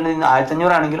 15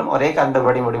 1500 ആണെങ്കിലും ഒരേ കറണ്ട്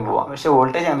ഇവിടെയും പോവാം. പക്ഷെ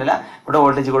വോൾട്ടേജ് അങ്ങനെയല്ല, ഇവിടെ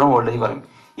വോൾട്ടേജ് കൂടും, വോൾട്ടേജ് കുറയും.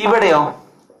 ഇവിടെയോ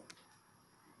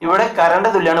ഇവിടെ കറണ്ട്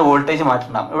തുല്യാണ്, വോൾട്ടേജ് മാറ്റം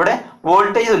ഉണ്ടാവും. ഇവിടെ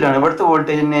വോൾട്ടേജ് തുല്യാണ്, ഇവിടുത്തെ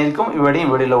വോൾട്ടേജ് തന്നെയായിരിക്കും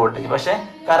ഇവിടെയുള്ള വോൾട്ടേജ്. പക്ഷെ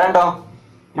കറണ്ടോ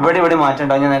ഇവിടെ മാറ്റം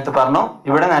ഉണ്ടാവും. ഞാൻ നേരത്തെ പറഞ്ഞു,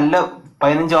 ഇവിടെ നല്ല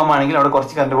 15 ഓം ആണെങ്കിൽ അവിടെ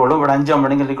കുറച്ച് കറണ്ട് പോകും, ഇവിടെ 5 ഓം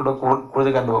ആണെങ്കിൽ ഇവിടെ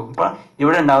കൂടുതൽ കറണ്ട് പോകും. അപ്പൊ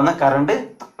ഇവിടെ ഉണ്ടാവുന്ന കറണ്ട്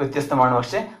വ്യത്യസ്തമാണ്,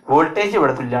 പക്ഷെ വോൾട്ടേജ്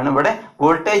ഇവിടെ തുല്യമാണ്. ഇവിടെ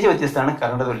വോൾട്ടേജ് വ്യത്യസ്തമാണ്,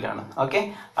 കറണ്ട് തുല്യമാണ്. ഓക്കെ,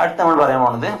 അടുത്ത നമ്മൾ പറയാൻ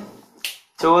പോണത്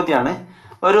ചോദ്യമാണ്.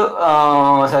 ഒരു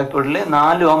സർക്യൂട്ടിൽ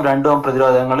 4 ഓം 2 ഓം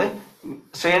പ്രതിരോധങ്ങൾ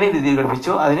ശ്രേണി രീതിയിൽ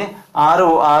ഘടിപ്പിച്ചു. അതിന്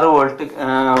 6 വോൾട്ട്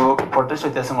പൊട്ടൻഷ്യൽ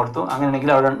വ്യത്യാസം കൊടുത്തു.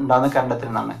 അങ്ങനെയാണെങ്കിൽ അവിടെ ഉണ്ടാകുന്ന കറണ്ട് എത്ര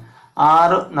എന്നാണ്?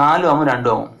 4 ഓമും 2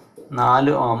 ഓമും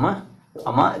 4 ഓം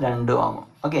 2 ഓം.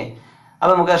 ഓക്കെ,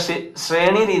 അപ്പൊ നമുക്ക്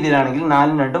ശ്രേണി രീതിയിലാണെങ്കിൽ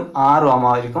 4ഉം 2ഉം 6 ഓം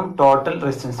ആയിരിക്കും ടോട്ടൽ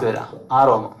റെസിസ്റ്റൻസ് വരാം, 6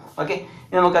 ഓം. ഓക്കെ,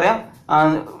 ഇനി നമുക്കറിയാം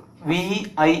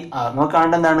VIR നമുക്ക്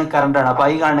കാണേണ്ട എന്താണ്? കറണ്ട് ആണ്. അപ്പൊ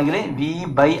I കാണണമെങ്കിൽ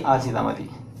V/R ചെയ്താൽ മതി.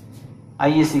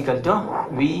 I is equal to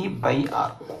V/R.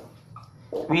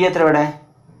 V എത്ര? ഇവിടെ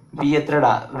V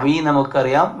എത്രടാ? V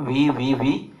നമുക്കറിയാം V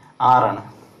 6 ആണ്.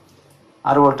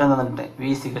 6 വോൾട്ട് തന്നിട്ടുണ്ട്.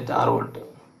 V is equal to 6 volt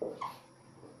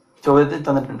ചോദ്യത്തിൽ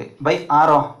തന്നിട്ടുണ്ട്. ബൈ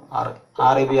ആറോ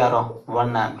 6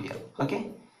 1 ആംപിയർ. ഓക്കെ,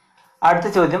 അടുത്ത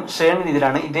ചോദ്യം ശ്രേണി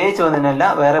രീതിയിലാണ്. ഇതേ ചോദ്യം തന്നെയല്ല,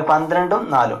 വേറെ 12ഉം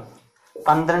 4ഉം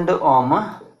 12 ഓം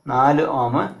 4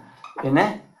 ഓം. പിന്നെ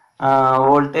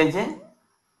വോൾട്ടേജ്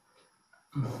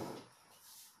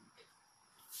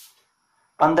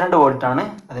 12 വോൾട്ട് ആണ്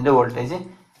അതിന്റെ വോൾട്ടേജ്.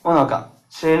 നോക്കാം.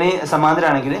 ശ്രേണി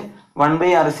സമാന്തരാണെങ്കിൽ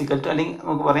 1/R is equal to, അല്ലെങ്കിൽ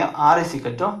നമുക്ക് പറയാം R is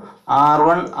equal to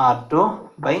R1 R2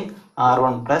 by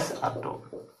R1 plus R2.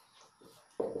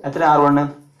 എത്ര? R1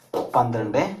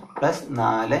 12 plus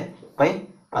 4 by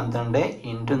 12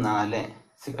 into 4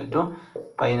 is equal to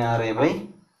 16 by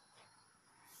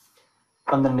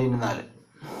 12 into 4.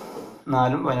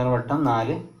 4ഉം 16 വട്ടം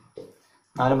 4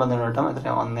 4ഉം 12 വട്ടം എത്ര?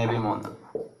 1/3.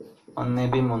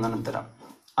 1/3 ആണ് ഉത്തരം.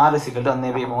 R is equal to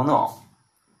 1/3 Om.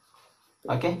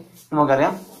 Okay,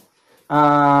 നമുക്കറിയാം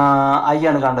I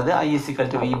ആണ് കണ്ടത്. I is equal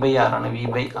to V/R ആണ്.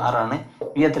 V/R ആണ്.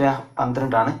 V എത്രയാ?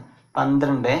 12 ആണ്.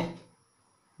 12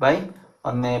 by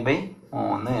 1/3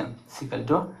 is equal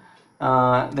to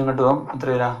ഇതിങ്ങോട്ട് പോകും. എത്ര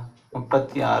വരാ?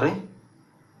 36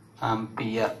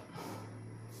 ആംപിയർ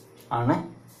ആണ്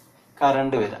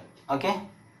കറണ്ട് വരിക. ഓക്കെ,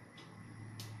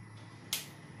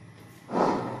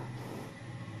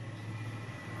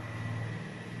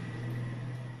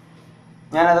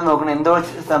 ഞാനത് നോക്കണം. എന്തോ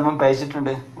സമയം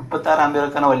പേച്ചിട്ടുണ്ട്. 36 ആംപിയർ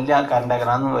ഒക്കെ വലിയ കറണ്ട്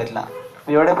ആക്കണം, അതൊന്നും വരില്ല.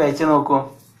 അപ്പൊ ഇവിടെ പേച്ച് നോക്കൂ.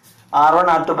 R1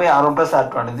 R2 by R1 plus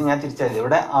R2 ആണ്. ഇത് ഞാൻ തിരിച്ചത്.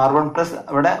 ഇവിടെ R1 പ്ലസ്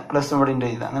ഇവിടെ പ്ലസ് ഇവിടെ ഉണ്ട്.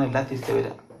 ഇത് അങ്ങനെയല്ല, തിരിച്ചു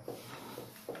വരിക.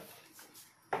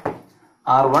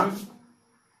 R1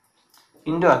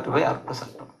 into R2 by R plus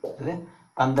R2. അത്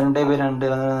 12/2 12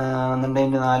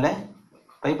 × 4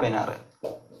 / 16.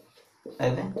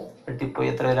 അതായത് വെട്ടിപ്പോയി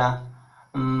എത്ര വരാ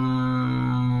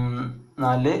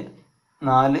 4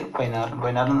 4 16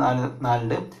 16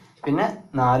 4 പിന്നെ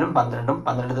 4 12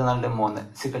 12 4 3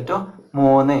 സിക്കൽ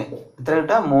 3 എത്ര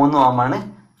കിട്ടുക 3 ഓം ആണ്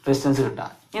റെസിസ്റ്റൻസ് കിട്ടുക.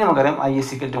 ഇനി നമുക്കറിയാം I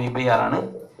സിക്കൽ V ബൈ R ആണ്.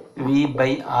 V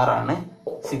ബൈ R ആണ്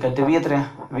സിക്കൽ V എത്രയാ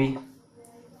V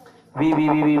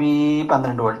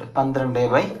 12 വോൾട്ട്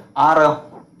 12/6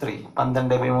 3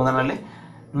 12/3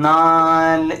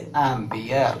 4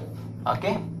 ആംപിയർ.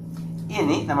 ഓക്കെ,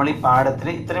 ഇനി നമ്മൾ ഈ പാഠത്തിൽ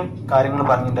ഇത്രയും കാര്യങ്ങൾ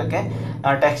പറഞ്ഞിട്ടൊക്കെ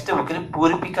ടെക്സ്റ്റ് ബുക്കിൽ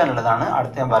പൂരിപ്പിക്കാനുള്ളതാണ്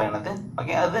അടുത്ത് ഞാൻ പറയുന്നത്.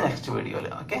 ഓക്കെ, അത് നെക്സ്റ്റ് വീഡിയോയിൽ.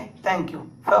 Okay, thank you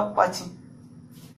for watching.